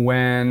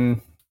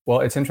 Well,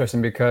 it's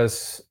interesting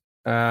because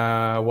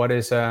what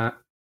is a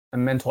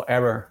mental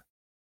error?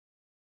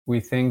 We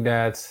think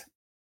that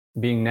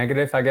being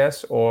negative, I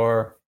guess,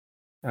 or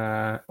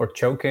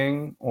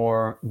choking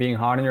or being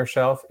hard on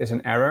yourself is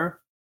an error,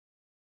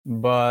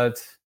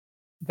 but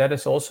that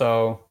is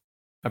also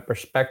a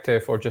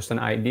perspective or just an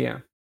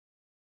idea.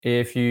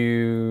 If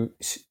you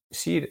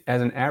see it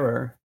as an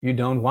error, you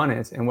don't want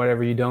it, and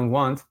whatever you don't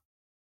want,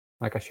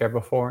 like I shared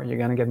before, you're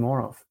gonna get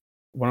more of.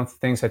 One of the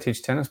things I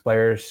teach tennis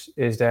players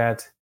is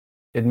that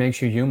it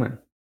makes you human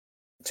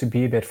to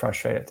be a bit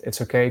frustrated.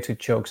 It's okay to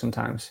choke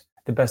sometimes.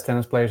 The best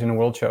tennis players in the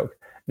world choke.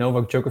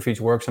 Novak Djokovic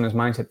works on his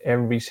mindset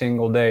every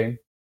single day,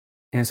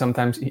 and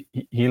sometimes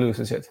he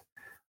loses it,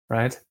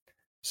 right?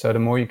 So the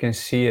more you can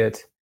see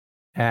it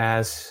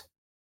as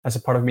a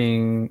part of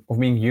being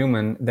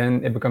human,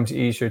 then it becomes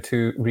easier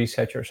to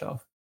reset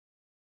yourself.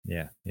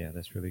 Yeah,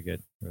 that's really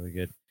good. Really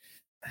good.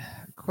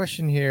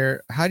 Question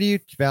here: how do you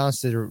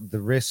balance the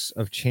risks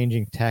of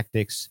changing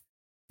tactics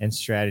and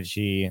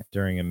strategy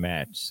during a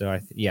match? So I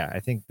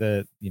think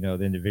the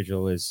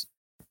individual is,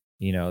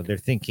 they're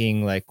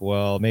thinking like,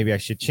 well, maybe I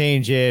should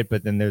change it,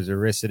 but then there's a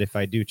risk that if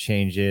I do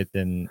change it,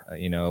 then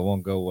it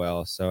won't go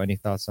well. So any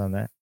thoughts on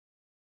that?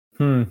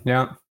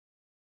 Yeah,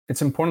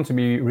 it's important to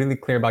be really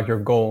clear about your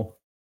goal.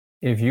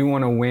 If you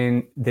want to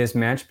win this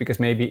match, because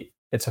maybe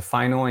it's a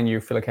final and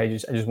you feel like, hey, I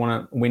just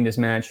want to win this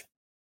match,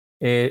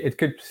 it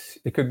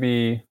could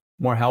be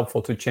more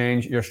helpful to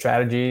change your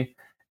strategy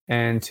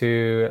and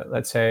to,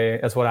 let's say,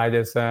 that's what I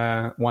did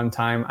one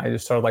time. I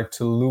just started like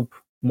to loop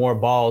more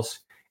balls,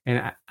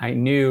 and I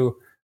knew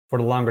for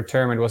the longer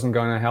term it wasn't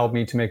going to help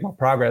me to make more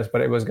progress, but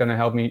it was going to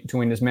help me to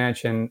win this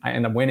match, and I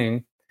ended up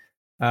winning.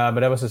 But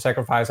that was a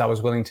sacrifice I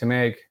was willing to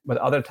make. But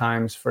other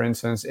times, for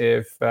instance,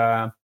 if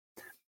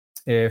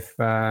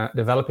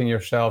developing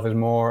yourself is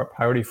more a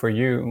priority for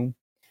you,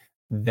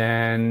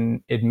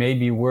 then it may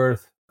be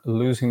worth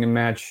losing the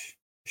match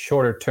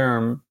shorter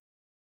term,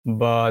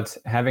 but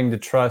having the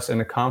trust and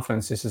the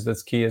confidence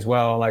that's key as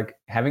well. Like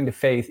having the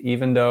faith,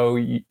 even though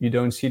you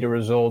don't see the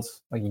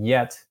results like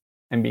yet,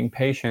 and being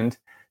patient.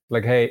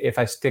 Like, hey, if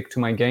I stick to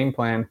my game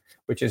plan,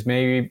 which is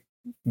maybe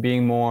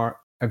being more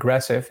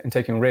aggressive and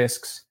taking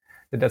risks,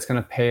 that's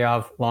going to pay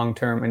off long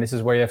term. And this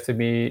is where you have to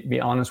be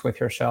honest with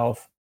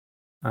yourself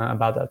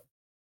about that.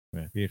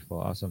 Yeah,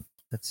 beautiful, awesome.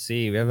 Let's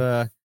see. We have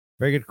a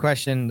very good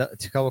question. A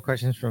couple of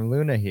questions from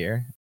Luna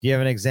here. Do you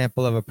have an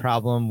example of a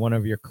problem one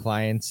of your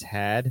clients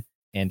had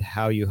and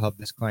how you help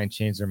this client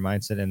change their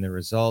mindset and the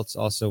results?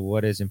 Also,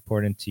 what is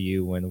important to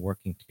you when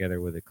working together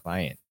with a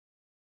client?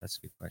 That's a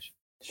good question.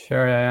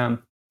 Sure, I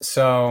am.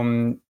 So,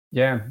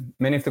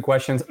 many of the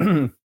questions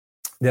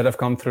that have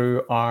come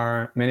through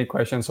are many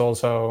questions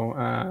also,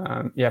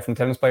 from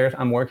tennis players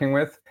I'm working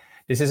with.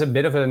 This is a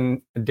bit of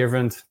a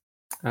different,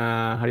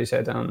 how do you say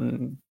it,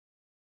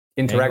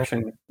 interaction,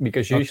 angle?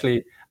 Because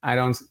usually I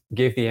don't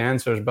give the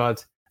answers,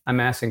 but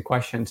I'm asking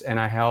questions and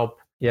I help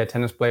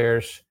tennis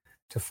players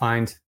to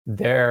find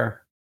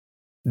their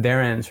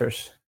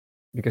answers,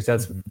 because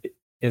that's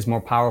is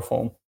more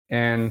powerful.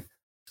 And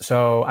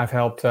so I've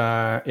helped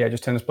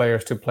just tennis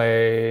players to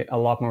play a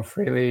lot more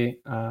freely,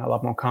 a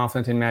lot more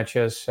confident in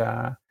matches,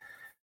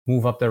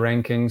 move up the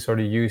rankings or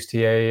the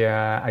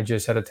USTA. I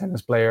just had a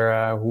tennis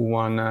player who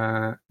won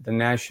the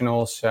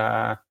nationals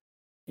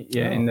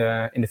in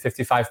the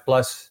 55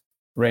 plus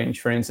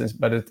range, for instance.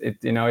 But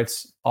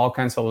it's all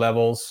kinds of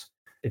levels.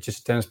 It's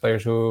just tennis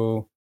players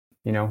who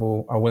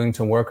are willing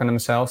to work on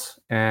themselves.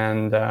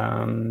 And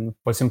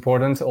what's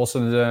important, also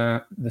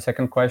the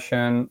second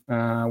question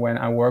when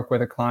I work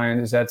with a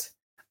client, is that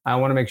I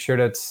want to make sure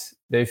that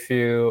they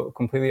feel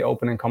completely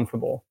open and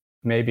comfortable.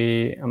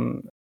 Maybe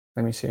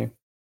let me see.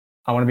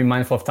 I want to be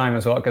mindful of time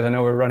as well, because I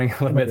know we're running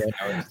a little bit.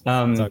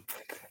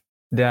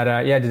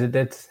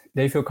 That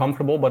they feel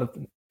comfortable but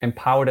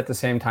empowered at the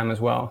same time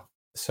as well.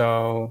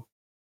 So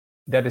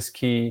that is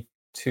key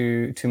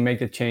to make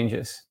the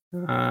changes,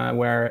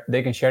 where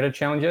they can share the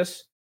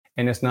challenges,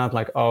 and it's not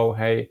like, oh,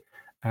 hey,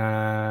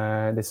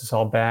 this is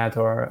all bad,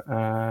 or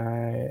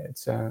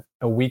it's a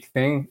weak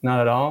thing. Not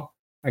at all.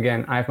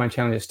 Again, I have my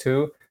challenges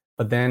too,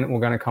 but then we're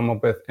going to come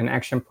up with an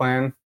action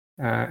plan,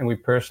 and we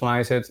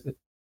personalize it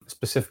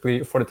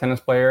specifically for the tennis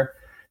player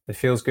that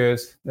feels good,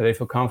 that they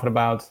feel confident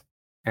about,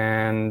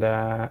 and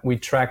we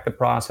track the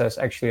process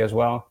actually as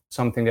well,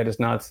 something that is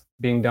not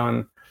being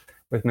done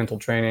with mental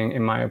training,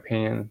 in my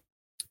opinion.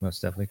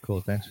 Most definitely.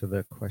 Cool. Thanks for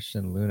the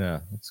question,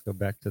 Luna. Let's go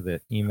back to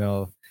the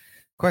email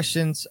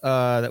questions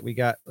that we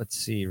got. Let's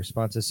see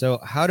responses. So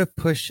how to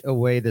push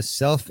away the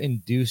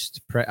self-induced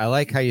I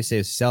like how you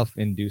say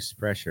self-induced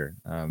pressure.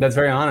 That's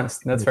very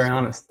honest. That's very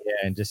honest.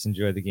 Yeah, and just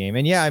enjoy the game.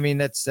 And yeah, I mean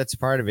that's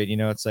part of it.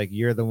 It's like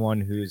you're the one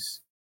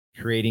who's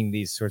creating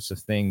these sorts of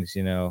things,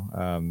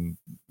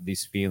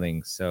 these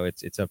feelings. So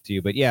it's up to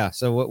you. But yeah,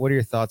 so what are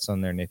your thoughts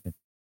on there, Nathan,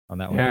 on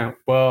that one? Yeah,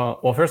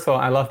 well, first of all,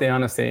 I love the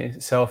honesty,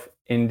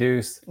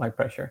 self-induced like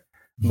pressure.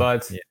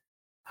 But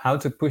how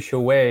to push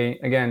away,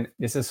 again,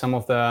 this is some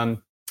of the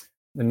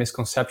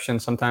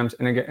misconceptions sometimes.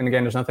 And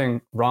again, there's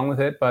nothing wrong with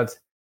it, but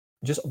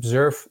just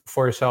observe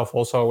for yourself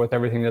also with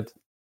everything that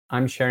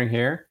I'm sharing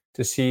here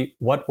to see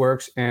what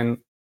works and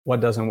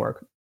what doesn't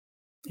work.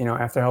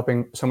 After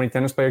helping so many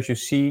tennis players, you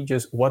see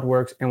just what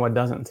works and what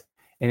doesn't.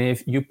 And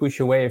if you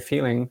push away a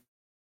feeling,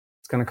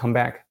 it's going to come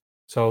back.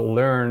 So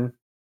learn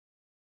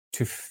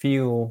to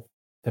feel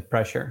the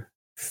pressure,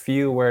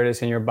 feel where it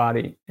is in your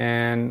body,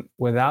 and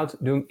without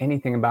doing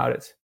anything about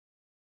it,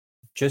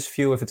 just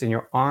feel if it's in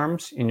your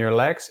arms, in your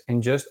legs,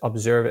 and just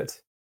observe it.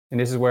 And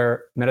this is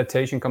where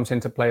meditation comes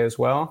into play as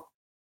well,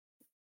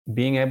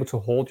 being able to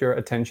hold your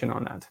attention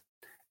on that.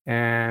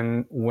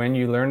 And when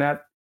you learn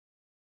that,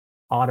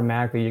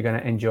 automatically you're going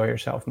to enjoy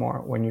yourself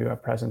more when you are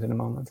present in the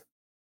moment.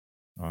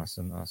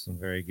 Awesome.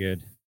 Very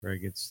good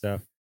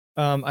stuff.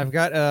 I've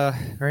got a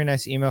very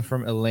nice email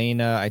from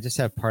Elena. I just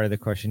have part of the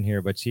question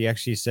here, but she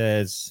actually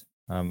says,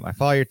 I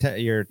follow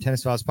your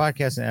Tennis Files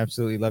podcast and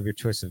absolutely love your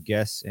choice of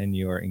guests and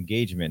your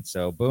engagement.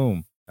 So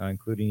boom,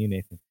 including you,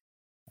 Nathan.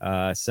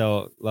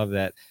 So love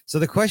that. So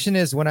the question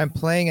is, when I'm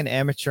playing an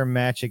amateur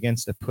match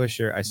against a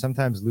pusher, I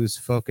sometimes lose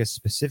focus.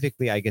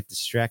 Specifically, I get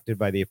distracted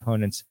by the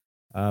opponent's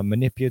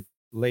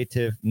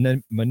manipulative.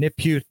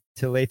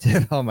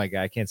 Oh my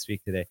God, I can't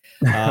speak today.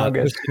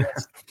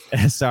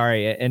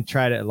 Sorry, and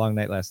tried a long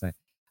night last night.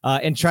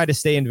 And try to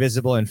stay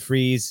invisible and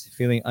freeze,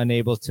 feeling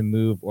unable to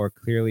move or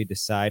clearly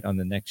decide on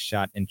the next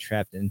shot and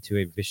trapped into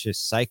a vicious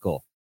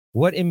cycle.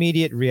 What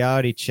immediate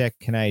reality check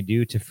can I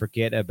do to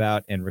forget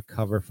about and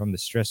recover from the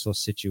stressful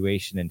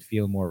situation and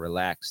feel more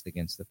relaxed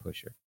against the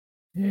pusher?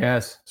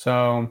 Yes.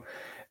 So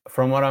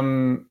from what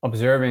I'm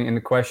observing in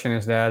the question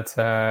is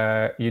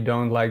that you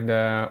don't like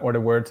the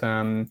word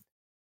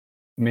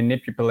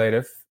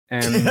manipulative.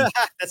 And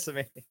that's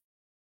amazing.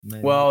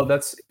 Well,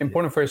 that's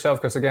important for yourself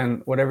because,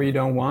 again, whatever you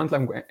don't want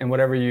and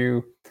whatever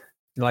you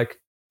like,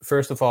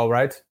 first of all,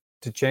 right,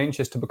 to change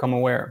is to become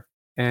aware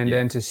and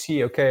then to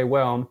see, okay,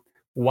 well,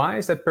 why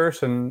is that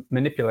person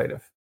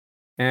manipulative?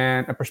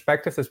 And a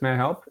perspective that may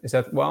help is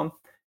that, well,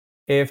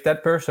 if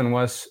that person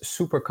was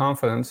super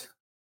confident,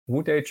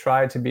 would they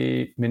try to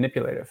be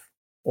manipulative?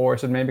 Or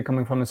is it maybe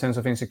coming from a sense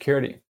of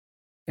insecurity?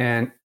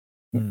 And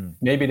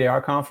maybe they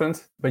are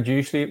confident, but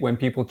usually when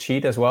people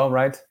cheat as well,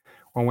 right,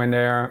 or when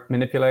they are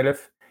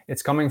manipulative,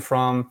 it's coming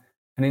from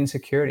an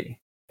insecurity,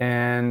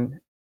 and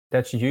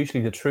that's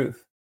usually the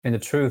truth. And the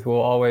truth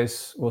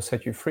will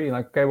set you free.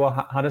 Like, okay,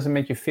 well, how does it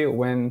make you feel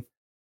when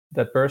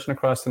that person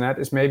across the net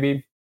is maybe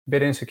a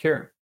bit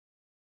insecure?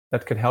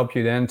 That could help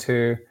you then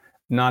to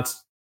not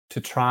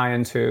to try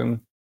and to,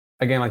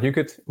 again, like you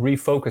could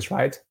refocus,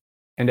 right?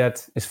 And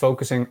that is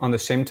focusing on the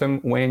symptom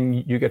when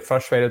you get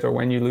frustrated or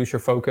when you lose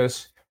your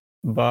focus.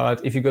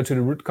 But if you go to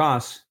the root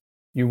cause,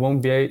 you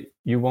won't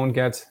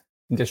get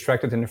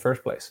distracted in the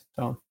first place.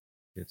 So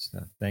good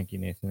stuff. Thank you,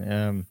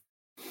 Nathan.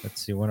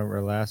 Let's see, one of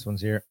our last ones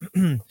here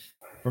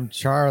from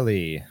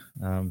Charlie.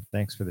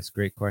 Thanks for this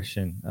great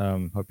question.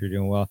 Hope you're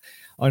doing well.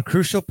 On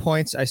crucial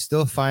points, I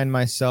still find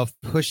myself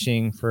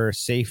pushing for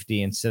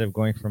safety instead of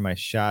going for my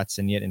shots,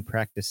 and yet in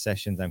practice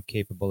sessions, I'm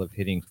capable of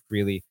hitting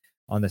freely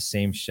on the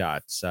same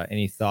shots.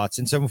 Any thoughts?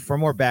 And so for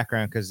more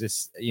background, because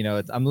this,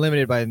 I'm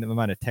limited by the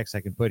amount of text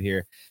I can put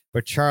here,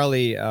 but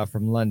Charlie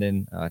from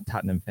London,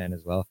 Tottenham fan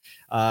as well,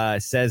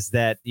 says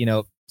that,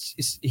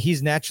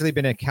 he's naturally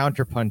been a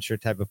counterpuncher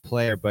type of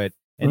player, but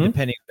and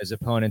depending on his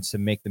opponents to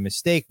make the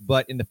mistake.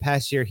 But in the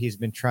past year, he's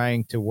been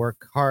trying to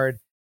work hard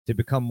to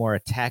become more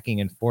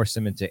attacking and force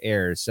them into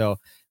errors. So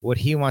what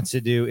he wants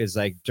to do is,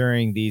 like,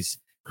 during these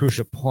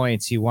crucial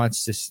points, he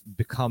wants to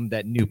become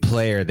that new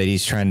player that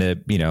he's trying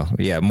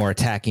to, more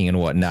attacking and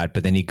whatnot.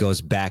 But then he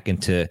goes back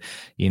into,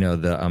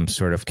 the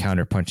sort of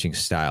counterpunching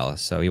style.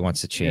 So he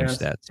wants to change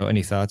that. So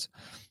any thoughts?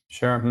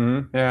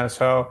 Sure. Yeah.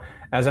 So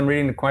as I'm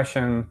reading the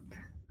question,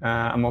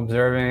 I'm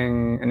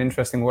observing an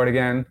interesting word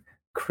again,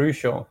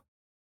 crucial.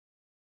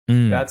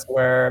 That's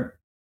where,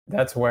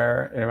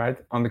 right,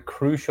 on the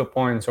crucial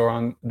points or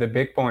on the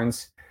big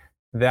points,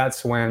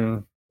 that's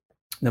when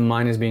the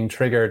mind is being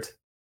triggered.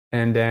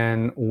 And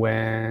then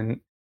when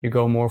you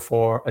go more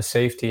for a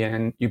safety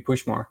and you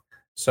push more.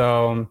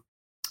 So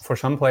for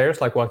some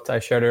players, like what I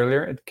shared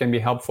earlier, it can be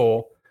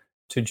helpful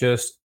to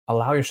just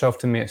allow yourself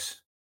to miss,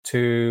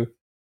 to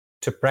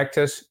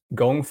practice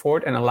going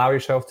forward and allow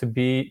yourself to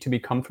be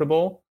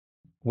comfortable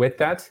with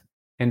that.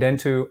 And then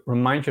to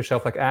remind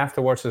yourself, like,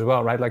 afterwards as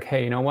well, right? Like,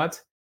 hey, you know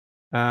what?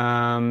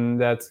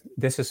 that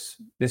this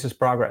is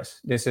progress.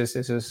 This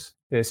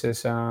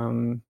is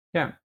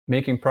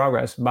making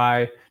progress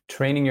by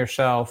training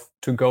yourself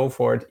to go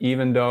for it,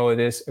 even though it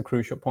is a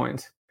crucial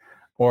point.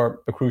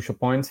 Or a crucial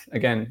point,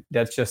 again,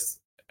 that's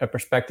just a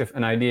perspective,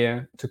 an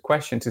idea to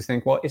question, to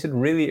think, well, is it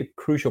really a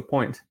crucial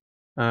point?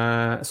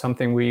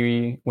 Something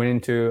we went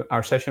into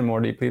our session more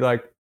deeply,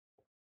 like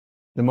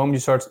the moment you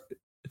start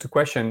to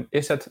question,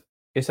 is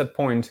that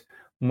point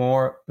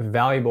more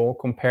valuable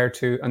compared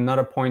to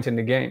another point in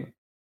the game?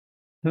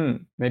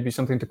 Maybe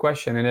something to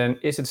question. And then,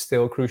 is it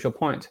still a crucial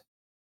point?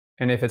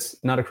 And if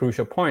it's not a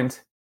crucial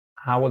point,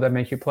 how will that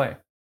make you play?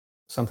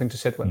 Something to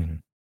sit with. Mm-hmm.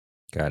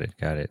 Got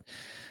it.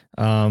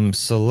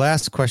 So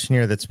last question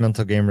here that's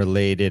mental game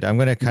related. I'm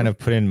going to kind of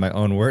put in my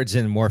own words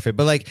and morph it,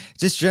 but like,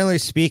 just generally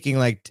speaking,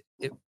 like,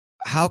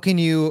 how can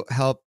you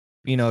help,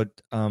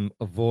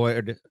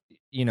 avoid,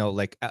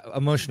 like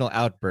emotional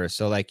outbursts?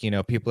 So like,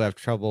 people have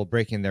trouble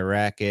breaking their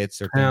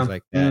rackets or things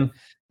like that.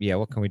 Yeah.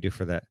 What can we do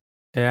for that?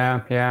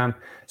 Yeah.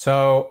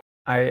 So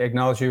I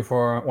acknowledge you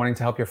for wanting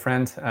to help your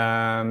friend.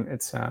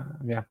 It's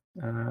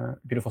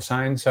beautiful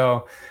sign.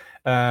 So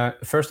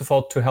first of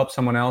all, to help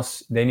someone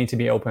else, they need to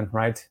be open,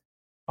 right?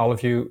 All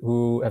of you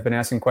who have been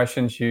asking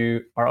questions,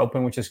 you are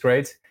open, which is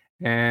great.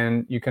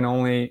 And you can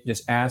only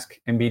just ask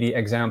and be the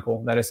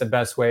example. That is the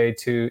best way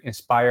to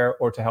inspire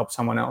or to help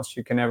someone else.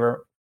 You can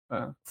never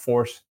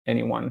force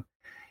anyone.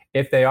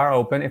 If they are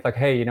open, if like,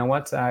 hey, you know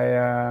what,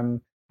 I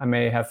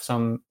may have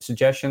some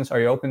suggestions. Are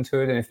you open to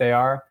it? And if they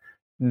are,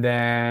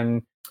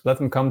 then let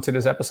them come to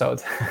this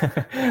episode.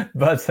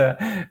 But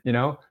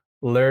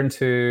learn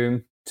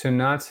to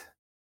not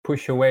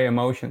push away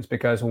emotions,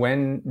 because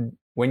when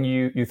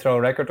you throw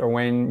a record or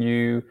when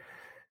you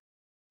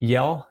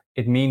yell,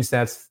 it means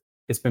that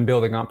it's been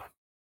building up.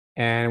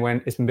 And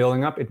when it's been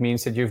building up, it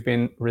means that you've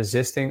been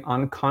resisting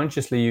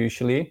unconsciously,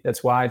 usually.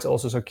 That's why it's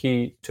also so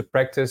key to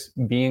practice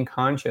being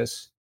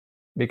conscious,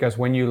 because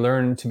when you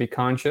learn to be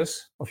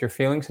conscious of your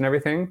feelings and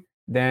everything,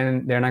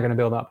 then they're not going to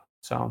build up.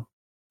 So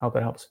I hope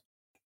that helps.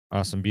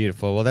 Awesome.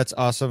 Beautiful. Well, that's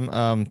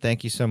awesome.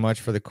 Thank you so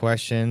much for the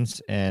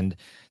questions and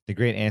the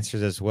great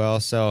answers as well.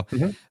 So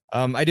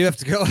I do have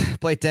to go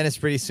play tennis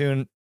pretty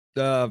soon.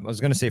 I was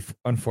going to say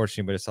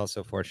unfortunately, but it's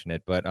also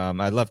fortunate. But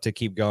I'd love to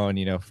keep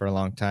going, for a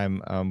long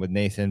time with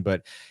Nathan.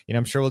 But,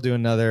 I'm sure we'll do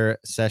another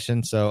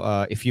session.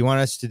 So if you want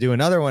us to do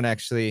another one,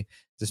 actually,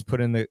 just put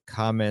in the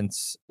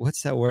comments.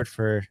 What's that word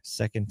for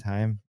second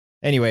time?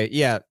 Anyway,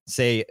 yeah,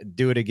 say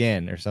do it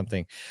again or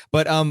something.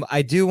 But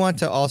I do want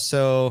to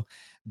also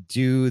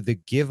do the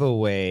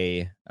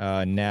giveaway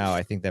now.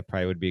 I think that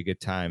probably would be a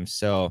good time.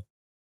 So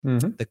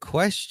the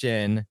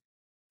question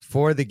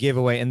for the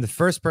giveaway, and the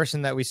first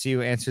person that we see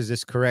who answers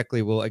this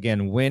correctly will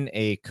again win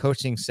a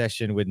coaching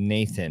session with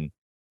Nathan.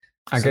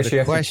 I guess you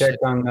have to check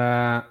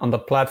on the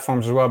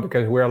platforms as well,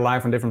 because we're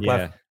live on different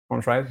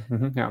platforms, right?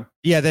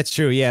 Yeah, that's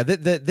true. Yeah,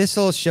 this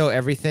will show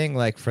everything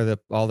like for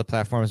all the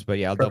platforms, but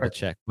yeah, I'll double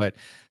check. But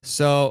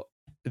so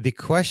the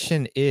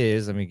question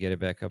is, let me get it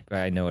back up.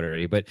 I know it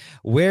already, but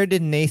where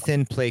did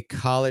Nathan play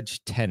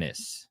college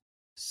tennis?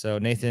 So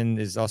Nathan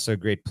is also a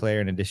great player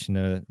in addition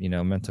to,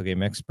 mental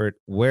game expert.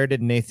 Where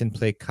did Nathan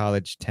play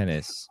college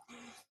tennis?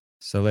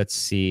 So let's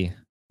see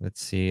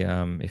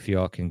if you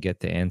all can get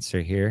the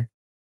answer here.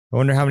 I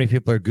wonder how many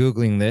people are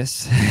Googling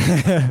this,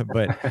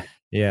 but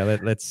yeah,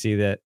 let's see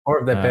that.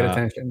 Or if they paid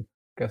attention.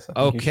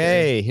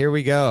 Okay, here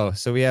we go.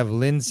 So we have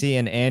Lindsay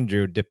and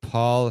Andrew,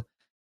 DePaul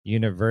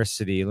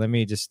University. Let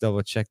me just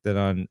double check that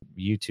on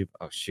YouTube.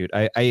 Oh shoot,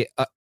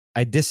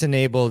 I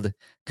disenabled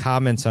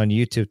comments on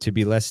YouTube to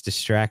be less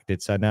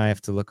distracted, so now I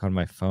have to look on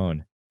my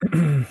phone.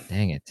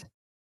 Dang it!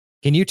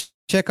 Can you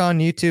check on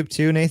YouTube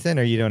too, Nathan,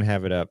 or you don't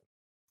have it up?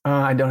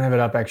 I don't have it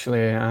up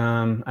actually.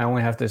 I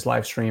only have this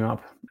live stream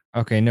up.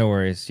 Okay, no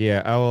worries.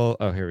 Yeah, I will.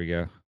 Oh, here we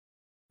go.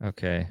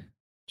 Okay.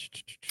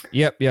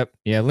 Yep.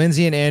 Yeah,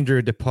 Lindsay and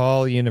Andrew,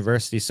 DePaul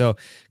University. So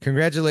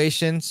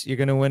congratulations. You're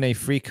going to win a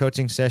free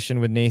coaching session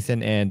with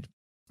Nathan. And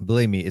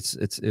believe me,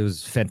 it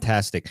was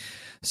fantastic.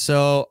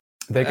 So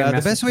they can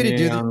the best way to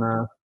do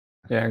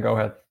go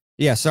ahead.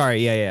 Yeah,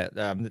 sorry. Yeah.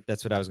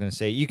 That's what I was going to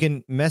say. You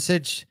can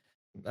message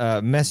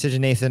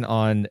Nathan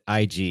on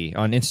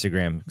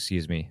Instagram,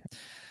 excuse me.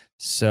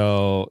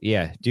 So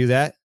yeah, do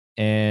that.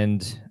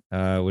 And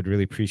would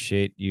really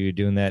appreciate you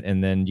doing that.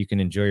 And then you can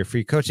enjoy your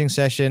free coaching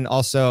session.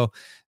 Also,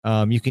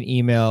 you can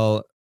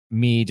email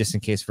me just in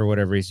case for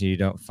whatever reason you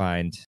don't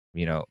find,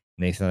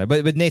 Nathan.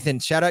 But Nathan,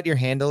 shout out your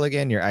handle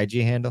again, your IG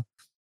handle.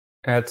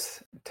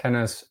 At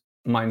Tennis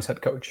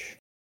Mindset Coach.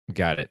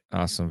 Got it.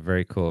 Awesome.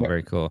 Very cool. Yep.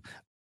 Very cool.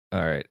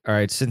 All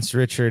right. Since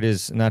Richard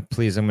is not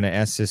pleased, I'm going to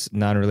ask this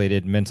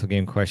non-related mental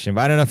game question,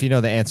 but I don't know if you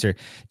know the answer.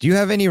 Do you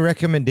have any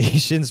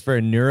recommendations for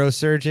a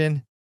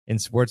neurosurgeon in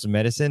sports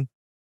medicine?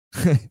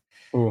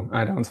 Ooh,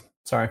 I don't.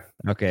 Sorry.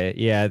 Okay.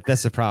 Yeah,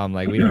 that's the problem.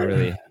 Like, we don't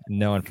really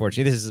know,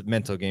 unfortunately. This is a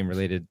mental game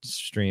related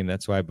stream.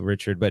 That's why,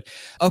 Richard. But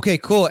okay,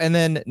 cool. And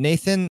then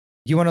Nathan,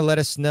 you want to let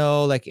us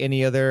know like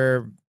any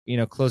other,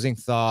 closing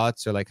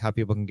thoughts or like how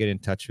people can get in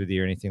touch with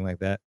you or anything like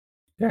that?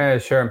 Yeah,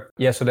 sure.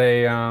 Yeah, so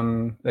they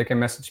can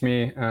message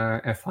me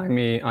and find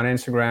me on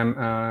Instagram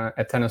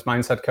at Tennis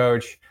Mindset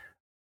Coach.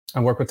 I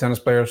work with tennis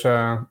players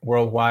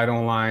worldwide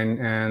online,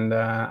 and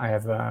I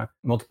have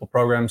multiple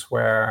programs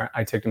where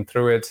I take them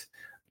through it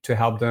to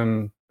help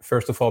them,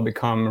 first of all,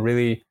 become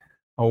really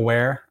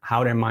aware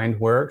how their mind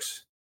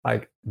works.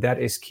 Like, that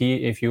is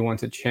key if you want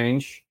to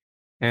change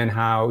and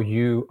how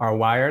you are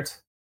wired.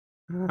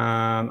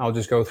 I'll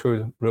just go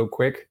through it real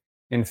quick.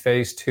 In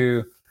phase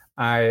 2,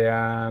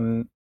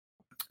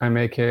 I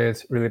make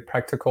it really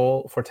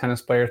practical for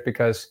tennis players,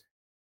 because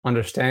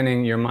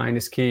understanding your mind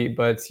is key,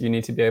 but you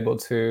need to be able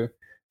to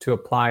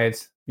apply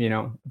it,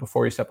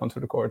 before you step onto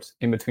the court,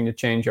 in between the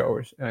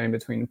changeovers, in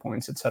between the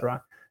points,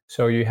 etc.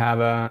 So you have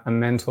a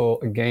mental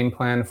game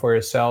plan for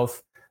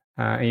yourself,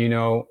 and you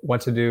know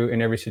what to do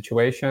in every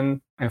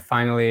situation. And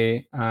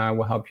finally,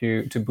 will help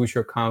you to boost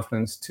your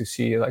confidence to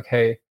see, like,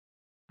 hey,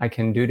 I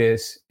can do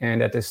this,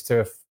 and that is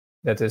stuff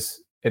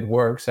it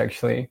works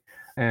actually.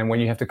 And when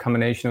you have the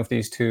combination of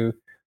these two,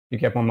 you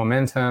get more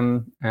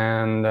momentum,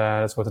 and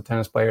that's what the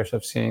tennis players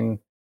have seen,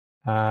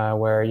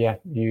 where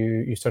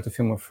you start to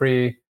feel more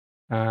free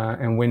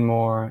and win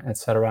more,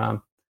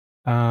 etc.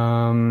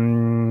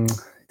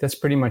 That's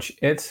pretty much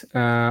it.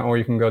 Or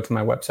you can go to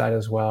my website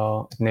as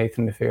well,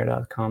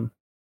 nathandeveer.com.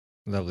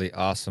 Lovely.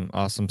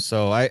 Awesome.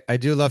 So I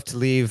do love to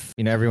leave,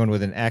 everyone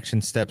with an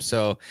action step.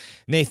 So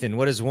Nathan,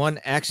 what is one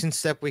action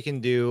step we can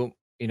do,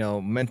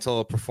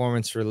 mental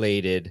performance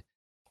related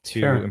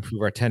to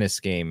improve our tennis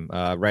game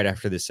right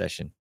after this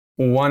session?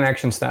 One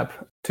action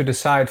step to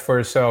decide for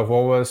yourself,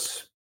 what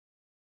was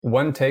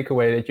one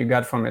takeaway that you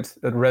got from it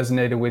that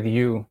resonated with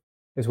you,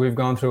 is we've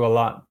gone through a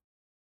lot.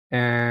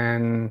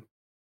 And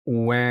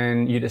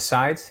when you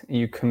decide,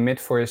 you commit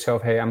for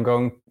yourself, hey, I'm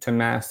going to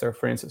master,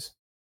 for instance,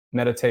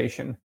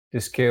 meditation, the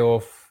skill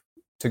of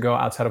to go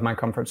outside of my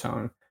comfort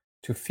zone,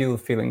 to feel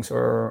feelings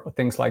or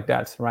things like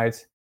that,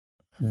 right?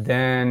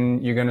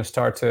 Then you're going to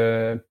start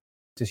to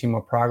see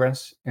more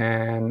progress.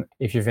 And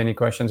if you have any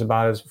questions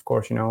about it, of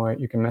course,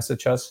 you can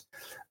message us.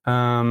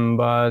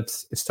 But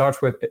it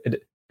starts with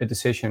a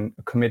decision,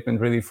 a commitment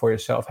really for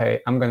yourself.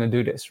 Hey, I'm going to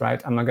do this,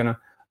 right? I'm not going to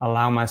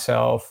allow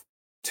myself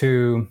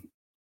to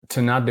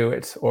not do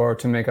it, or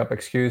to make up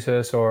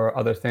excuses or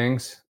other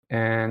things.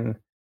 And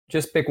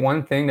just pick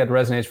one thing that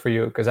resonates for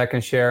you, because I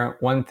can share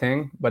one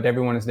thing, but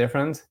everyone is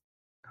different.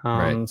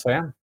 Right. So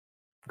yeah,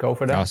 go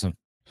for that.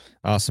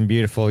 Awesome.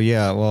 Beautiful.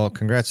 Yeah. Well,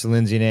 congrats to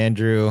Lindsay and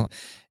Andrew.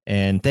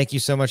 And thank you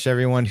so much,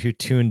 everyone who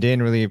tuned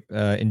in. Really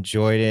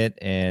enjoyed it.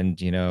 And,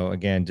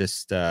 again,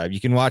 just you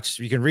can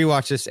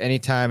rewatch this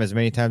anytime, as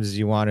many times as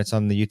you want. It's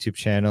on the YouTube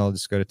channel.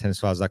 Just go to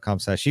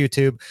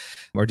tennisfiles.com/YouTube,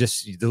 or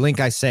just the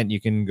link I sent.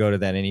 You can go to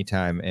that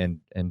anytime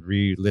and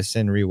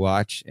re-listen,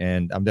 rewatch.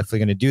 And I'm definitely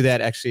going to do that.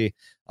 Actually,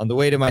 on the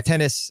way to my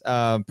tennis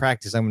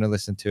practice, I'm going to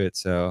listen to it.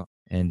 So,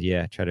 and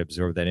try to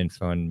absorb that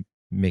info and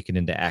make it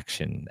into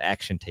action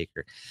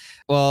taker.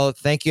 Well,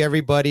 thank you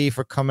everybody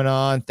for coming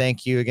on.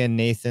 Thank you again,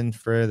 Nathan,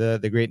 for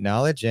the great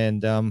knowledge,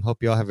 and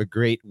hope you all have a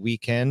great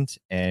weekend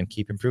and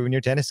keep improving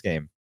your tennis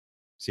game.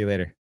 See you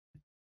later.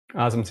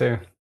 Awesome too.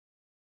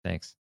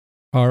 Thanks.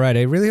 All right.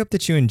 I really hope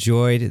that you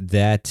enjoyed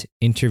that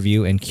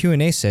interview and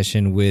Q&A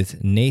session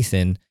with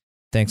Nathan.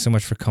 Thanks so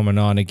much for coming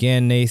on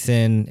again,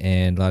 Nathan,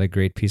 and a lot of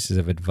great pieces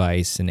of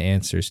advice and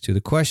answers to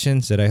the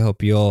questions that I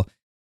hope you'll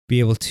be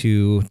able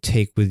to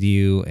take with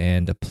you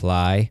and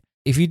apply.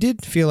 If you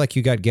did feel like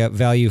you got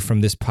value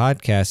from this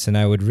podcast, and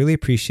I would really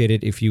appreciate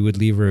it if you would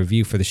leave a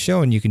review for the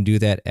show, and you can do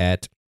that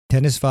at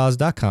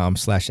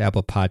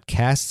tennisfiles.com/Apple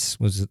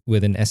Podcasts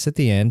with an S at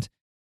the end,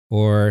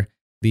 or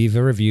leave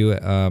a review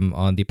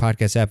on the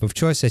podcast app of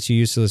choice that you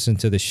use to listen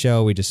to the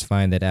show. We just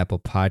find that Apple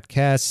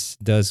Podcasts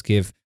does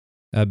give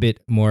a bit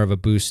more of a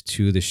boost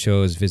to the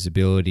show's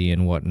visibility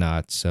and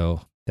whatnot.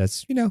 So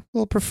that's, a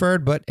little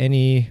preferred, but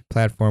any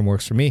platform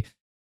works for me.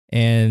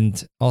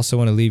 And also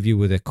want to leave you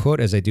with a quote,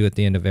 as I do at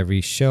the end of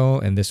every show.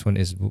 And this one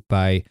is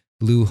by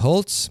Lou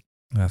Holtz,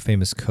 a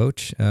famous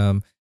coach.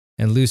 And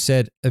Lou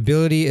said,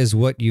 "Ability is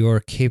what you're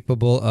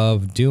capable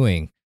of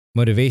doing.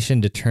 Motivation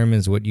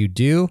determines what you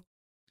do.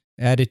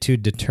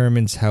 Attitude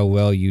determines how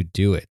well you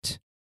do it."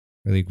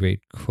 Really great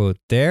quote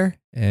there.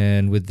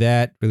 And with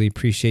that, really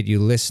appreciate you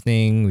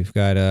listening. We've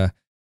got a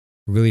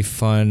really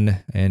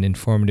fun and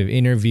informative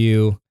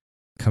interview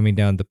coming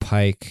down the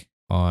pike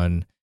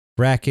on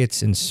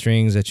rackets and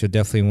strings that you'll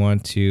definitely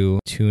want to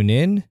tune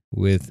in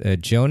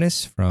with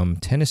Jonas from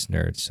Tennis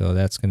Nerds. So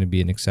that's going to be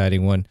an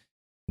exciting one.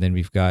 And then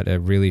we've got a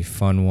really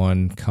fun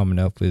one coming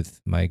up with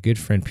my good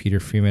friend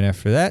Peter Freeman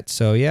after that.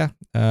 So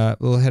a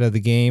little ahead of the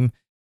game.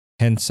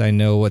 Hence, I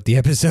know what the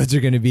episodes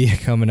are going to be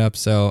coming up.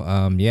 So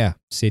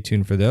stay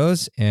tuned for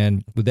those.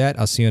 And with that,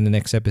 I'll see you on the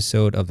next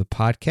episode of the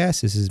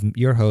podcast. This is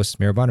your host,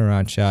 Mehrban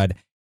Iranshad,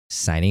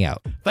 signing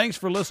out. Thanks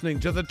for listening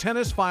to the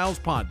Tennis Files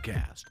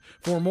podcast.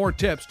 For more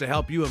tips to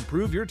help you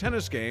improve your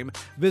tennis game,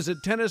 visit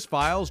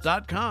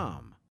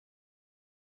tennisfiles.com.